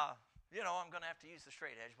 I'm going to have to use the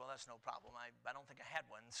straight edge. Well, that's no problem. I don't think I had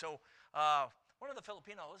one. So one of the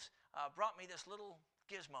Filipinos brought me this little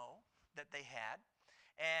gizmo that they had.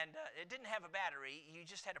 And it didn't have a battery. You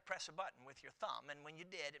just had to press a button with your thumb. And when you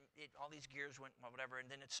did, all these gears went whatever,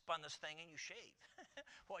 and then it spun this thing, and you shave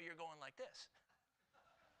while you're going like this.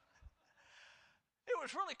 It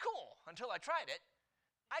was really cool until I tried it.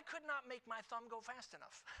 I could not make my thumb go fast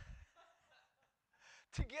enough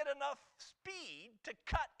to get enough speed to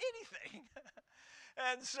cut anything.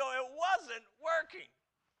 And so it wasn't working.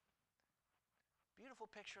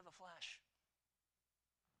 Beautiful picture of the flesh.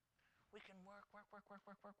 We can work.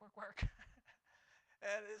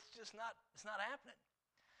 And it's just not happening.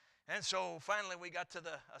 And so finally we got to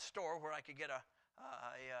a store where I could get a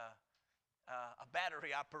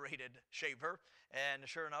battery-operated shaver. And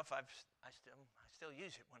sure enough, I still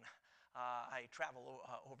use it when I travel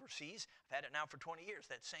overseas. I've had it now for 20 years,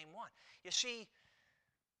 that same one. You see,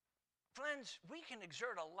 friends, we can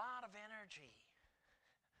exert a lot of energy.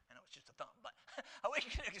 I know it's just a thumb, but we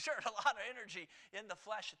can exert a lot of energy in the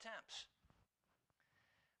flesh attempts.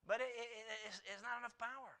 But it's not enough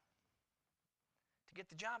power to get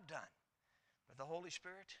the job done. But the Holy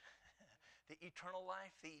Spirit, the eternal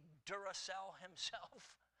life, the Duracell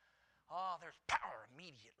himself, oh, there's power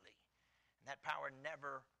immediately. And that power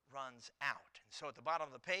never runs out. And so at the bottom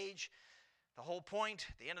of the page, the whole point,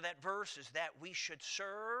 the end of that verse, is that we should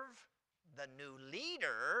serve the new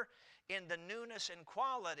leader in the newness and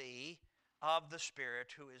quality of the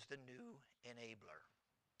Spirit, who is the new enabler.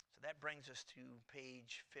 So that brings us to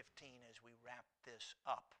page 15 as we wrap this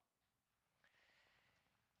up.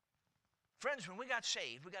 Friends, when we got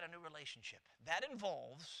saved, we got a new relationship. That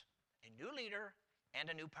involves a new leader and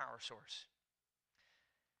a new power source.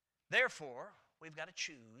 Therefore, we've got to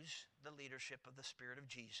choose the leadership of the Spirit of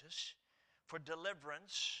Jesus for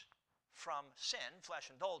deliverance from sin, flesh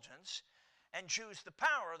indulgence, and choose the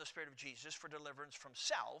power of the Spirit of Jesus for deliverance from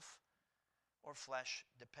self or flesh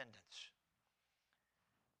dependence.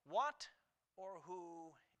 What or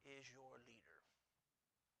who is your leader?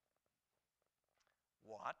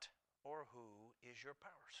 What or who is your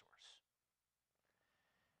power source?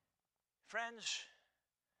 Friends,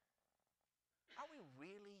 are we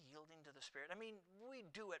really yielding to the Spirit? I mean, we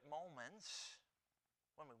do at moments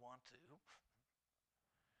when we want to.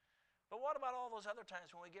 But what about all those other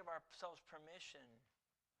times when we give ourselves permission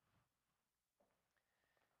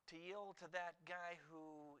to yield to that guy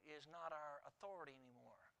who is not our authority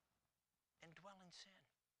anymore and dwell in sin?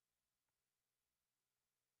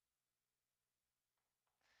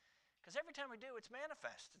 Because every time we do, it's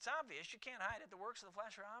manifest. It's obvious. You can't hide it. The works of the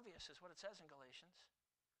flesh are obvious, is what it says in Galatians.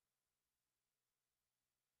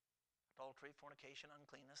 Adultery, fornication,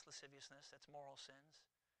 uncleanness, lasciviousness, that's moral sins.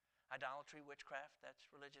 Idolatry, witchcraft, that's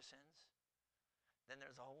religious sins. Then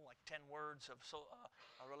there's a whole 10 words of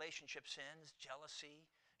relationship sins: jealousy,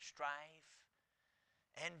 strife,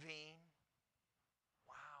 envying.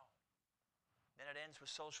 Wow. Then it ends with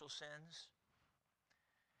social sins.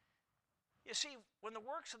 You see, when the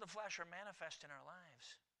works of the flesh are manifest in our lives,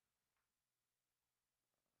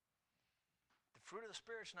 the fruit of the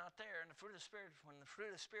Spirit's not there, and when the fruit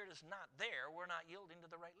of the Spirit is not there, we're not yielding to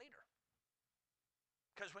the right leader.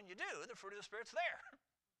 Because when you do, the fruit of the Spirit's there.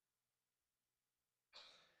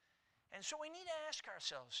 And so we need to ask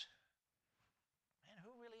ourselves, man,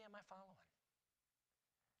 who really am I following?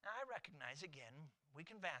 Now, I recognize, again, we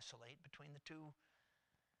can vacillate between the two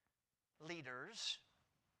leaders,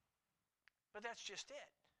 but that's just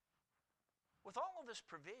it. With all of this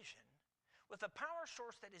provision, with a power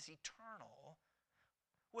source that is eternal,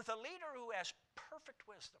 with a leader who has perfect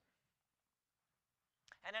wisdom,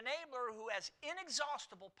 an enabler who has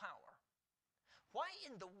inexhaustible power, why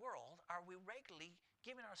in the world are we regularly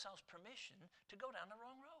giving ourselves permission to go down the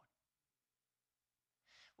wrong road?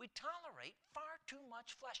 We tolerate far too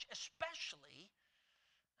much flesh, especially,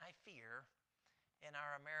 I fear, in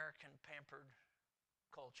our American pampered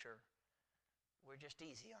culture. We're just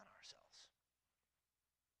easy on ourselves.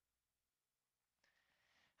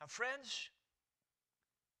 Now, friends,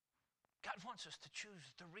 God wants us to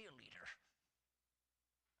choose the real leader.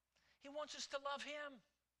 He wants us to love Him,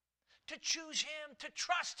 to choose Him, to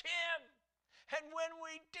trust Him. And when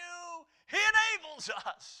we do, He enables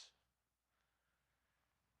us.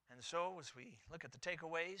 And so, as we look at the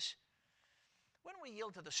takeaways, when we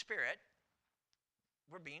yield to the Spirit,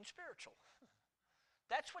 we're being spiritual.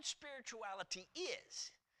 That's what spirituality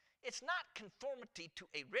is. It's not conformity to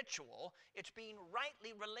a ritual. It's being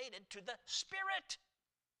rightly related to the Spirit.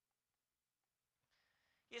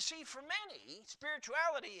 You see, for many,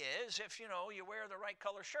 spirituality is if, you wear the right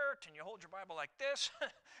color shirt and you hold your Bible like this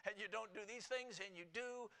and you don't do these things and you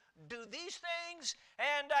do these things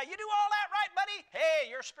and you do all that right, buddy. Hey,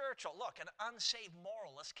 you're spiritual. Look, an unsaved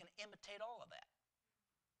moralist can imitate all of that.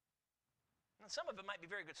 And some of it might be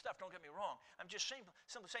very good stuff, don't get me wrong. I'm just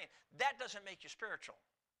simply saying, that doesn't make you spiritual.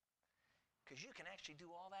 Because you can actually do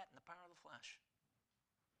all that in the power of the flesh.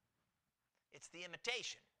 It's the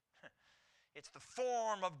imitation. It's the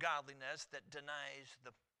form of godliness that denies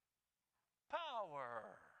the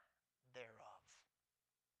power thereof.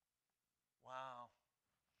 Wow.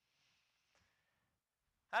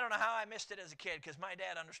 I don't know how I missed it as a kid, because my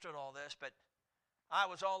dad understood all this, but I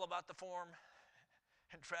was all about the form,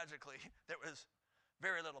 and tragically, there was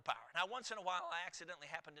very little power. Now, once in a while, I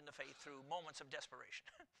accidentally happened into faith through moments of desperation.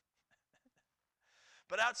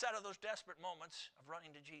 But outside of those desperate moments of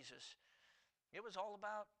running to Jesus, it was all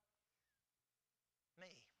about me.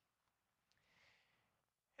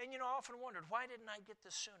 And I often wondered, why didn't I get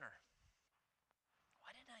this sooner?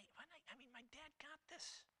 I mean, my dad got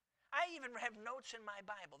this. I even have notes in my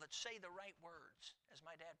Bible that say the right words as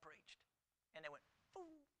my dad preached. And they went,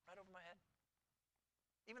 boom, right over my head.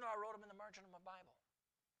 Even though I wrote them in the margin of my Bible.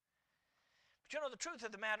 But the truth of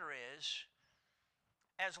the matter is,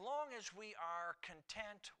 as long as we are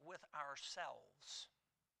content with ourselves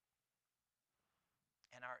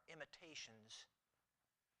and our imitations,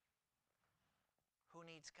 who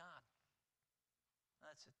needs God?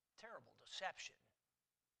 That's a terrible deception,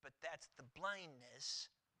 but that's the blindness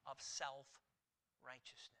of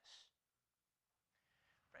self-righteousness.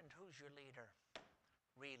 Friend, who's your leader?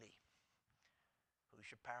 Really? Who's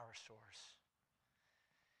your power source?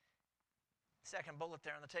 Second bullet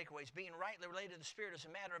there on the takeaways, being rightly related to the Spirit is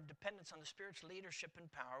a matter of dependence on the Spirit's leadership and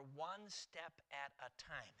power, one step at a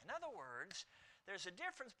time. In other words, there's a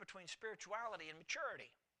difference between spirituality and maturity.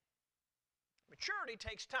 Maturity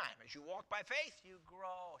takes time. As you walk by faith, you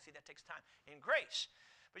grow. See, that takes time in grace.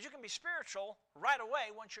 But you can be spiritual right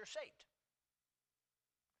away once you're saved.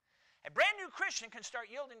 A brand new Christian can start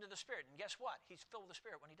yielding to the Spirit, and guess what? He's filled with the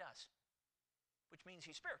Spirit when he does, which means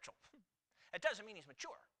he's spiritual. It doesn't mean he's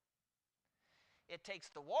mature. It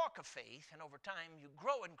takes the walk of faith, and over time you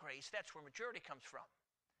grow in grace. That's where maturity comes from.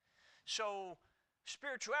 So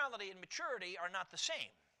spirituality and maturity are not the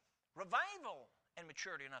same. Revival and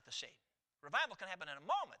maturity are not the same. Revival can happen in a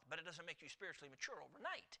moment, but it doesn't make you spiritually mature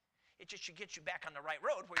overnight. It just should get you back on the right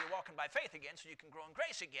road where you're walking by faith again so you can grow in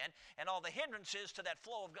grace again, and all the hindrances to that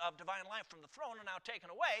flow of divine life from the throne are now taken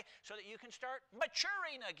away so that you can start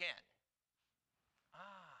maturing again.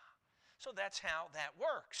 So that's how that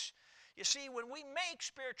works. You see, when we make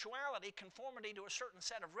spirituality conformity to a certain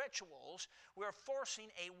set of rituals, we're forcing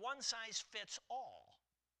a one-size-fits-all.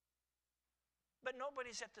 But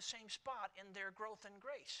nobody's at the same spot in their growth in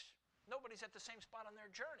grace. Nobody's at the same spot on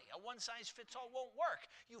their journey. A one-size-fits-all won't work.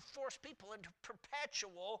 You force people into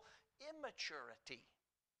perpetual immaturity.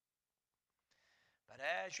 But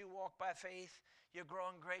as you walk by faith, you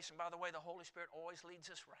grow in grace. And by the way, the Holy Spirit always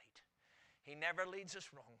leads us right. He never leads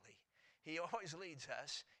us wrongly. He always leads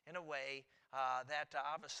us in a way that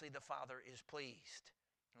obviously the Father is pleased.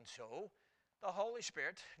 And so the Holy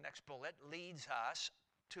Spirit, next bullet, leads us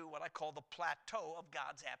to what I call the plateau of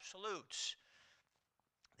God's absolutes.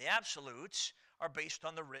 The absolutes are based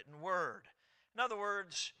on the written word. In other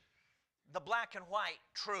words, the black and white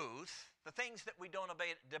truth, the things that we don't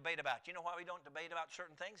debate about. You know why we don't debate about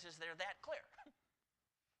certain things? Is they're that clear.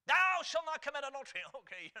 Thou shalt not commit adultery.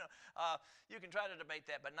 Okay, you can try to debate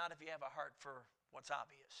that, but not if you have a heart for what's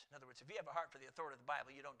obvious. In other words, if you have a heart for the authority of the Bible,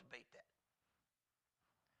 you don't debate that.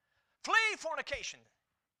 Flee fornication,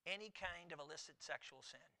 any kind of illicit sexual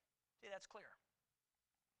sin. See, that's clear.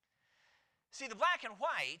 See, the black and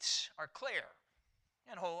whites are clear.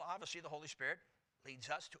 And obviously the Holy Spirit leads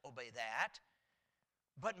us to obey that.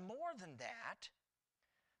 But more than that,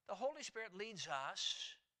 the Holy Spirit leads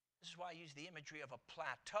us, this is why I use the imagery of a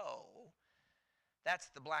plateau. That's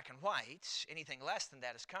the black and whites. Anything less than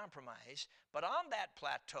that is compromise. But on that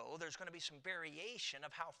plateau, there's going to be some variation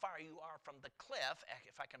of how far you are from the cliff,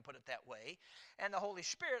 if I can put it that way. And the Holy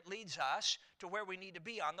Spirit leads us to where we need to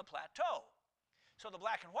be on the plateau. So the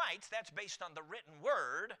black and whites, that's based on the written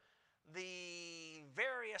word. The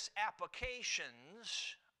various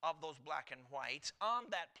applications of those black and whites on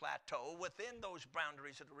that plateau within those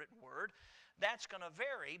boundaries of the written word, that's going to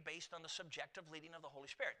vary based on the subjective leading of the Holy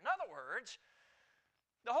Spirit. In other words,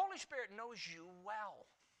 the Holy Spirit knows you well,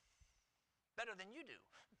 better than you do.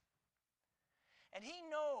 And He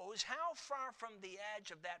knows how far from the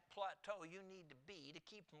edge of that plateau you need to be to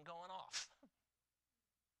keep from going off.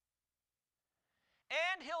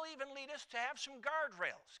 And He'll even lead us to have some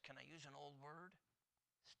guardrails. Can I use an old word?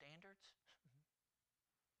 Standards?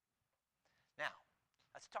 Now,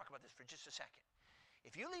 let's talk about this for just a second.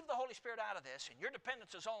 If you leave the Holy Spirit out of this and your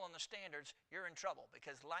dependence is all on the standards, you're in trouble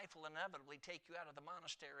because life will inevitably take you out of the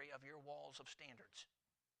monastery of your walls of standards.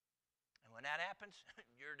 And when that happens,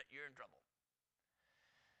 you're in trouble.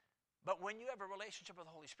 But when you have a relationship with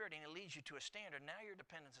the Holy Spirit and He leads you to a standard, now your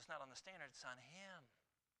dependence is not on the standard, it's on Him.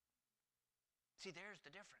 See, there's the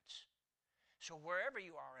difference. So wherever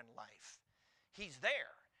you are in life, He's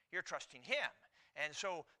there. You're trusting Him. And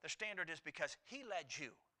so the standard is because He led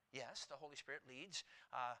you. Yes, the Holy Spirit leads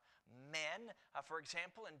men, for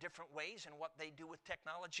example, in different ways in what they do with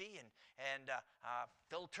technology and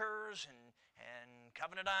filters and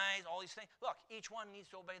covenant eyes, all these things. Look, each one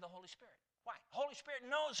needs to obey the Holy Spirit. Why? The Holy Spirit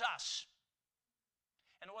knows us.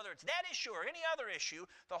 And whether it's that issue or any other issue,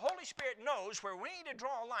 the Holy Spirit knows where we need to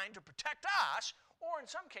draw a line to protect us, or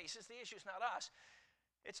in some cases, the issue is not us.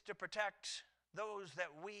 It's to protect those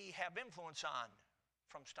that we have influence on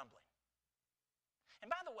from stumbling. And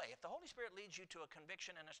by the way, if the Holy Spirit leads you to a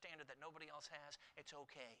conviction and a standard that nobody else has, it's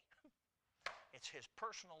okay. It's His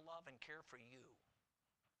personal love and care for you.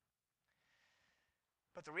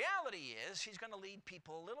 But the reality is, He's going to lead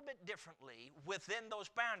people a little bit differently within those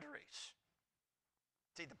boundaries.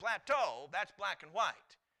 See, the plateau, that's black and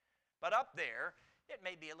white. But up there, it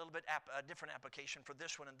may be a little bit a different application for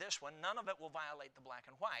this one and this one. None of it will violate the black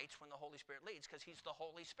and whites when the Holy Spirit leads, because He's the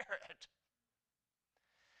Holy Spirit.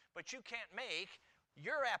 But you can't make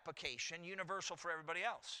your application universal for everybody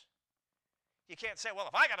else. You can't say, well,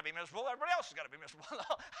 if I got to be miserable, everybody else has got to be miserable.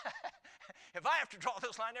 No. If I have to draw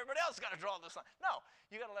this line, everybody else has got to draw this line. No,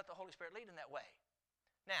 you got to let the Holy Spirit lead in that way.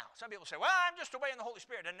 Now, some people say, well, I'm just obeying the Holy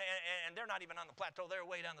Spirit, and they're not even on the plateau. They're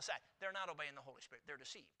way down the side. They're not obeying the Holy Spirit. They're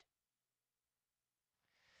deceived.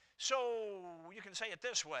 So you can say it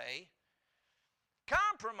this way: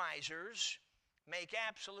 compromisers make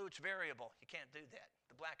absolutes variable. You can't do that.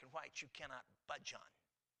 The black and whites you cannot budge on.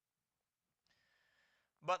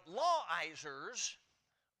 But lawizers,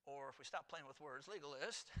 or if we stop playing with words,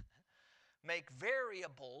 legalists, make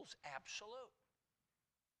variables absolute.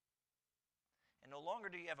 And no longer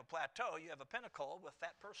do you have a plateau, you have a pinnacle with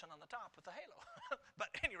that person on the top with the halo. But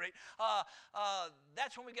at any rate,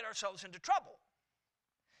 that's when we get ourselves into trouble.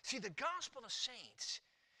 See, the gospel of saints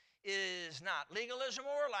is not legalism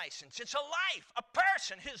or license. It's a life, a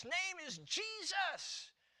person. His name is Jesus.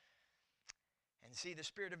 And see, the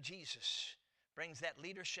Spirit of Jesus brings that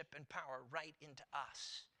leadership and power right into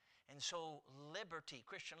us. And so liberty,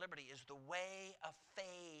 Christian liberty, is the way of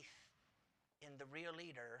faith in the real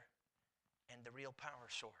leader and the real power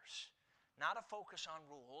source. Not a focus on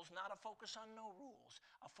rules, not a focus on no rules,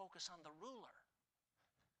 a focus on the ruler,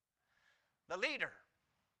 the leader,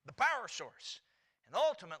 the power source. And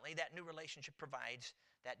ultimately, that new relationship provides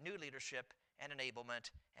that new leadership and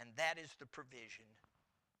enablement, and that is the provision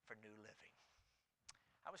for new living.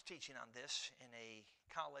 I was teaching on this in a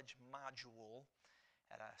college module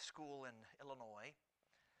at a school in Illinois,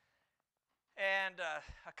 and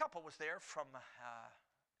a couple was there from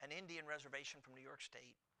an Indian reservation from New York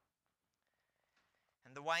State.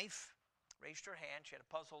 And the wife raised her hand. She had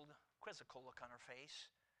a puzzled, quizzical look on her face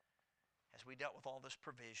as we dealt with all this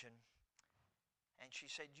provision. And she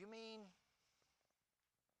said, "You mean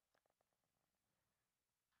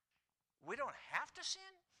we don't have to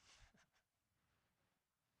sin?"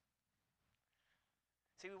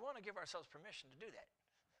 See, we want to give ourselves permission to do that.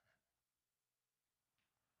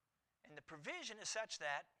 And the provision is such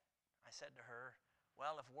that, I said to her,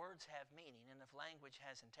 well, if words have meaning and if language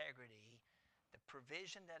has integrity, the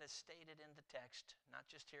provision that is stated in the text, not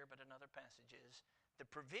just here but in other passages, the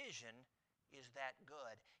provision is that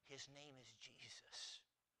good. His name is Jesus.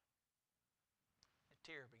 A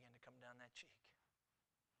tear began to come down that cheek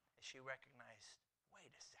as she recognized,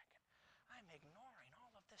 wait a second, I'm ignoring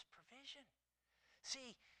all of this provision.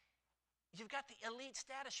 See, you've got the elite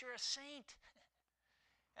status, you're a saint.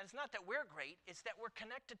 And it's not that we're great, it's that we're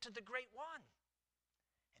connected to the great one.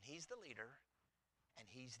 And He's the leader, and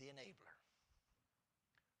He's the enabler.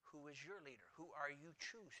 Who is your leader? Who are you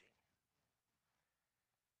choosing?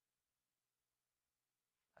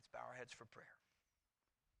 Let's bow our heads for prayer.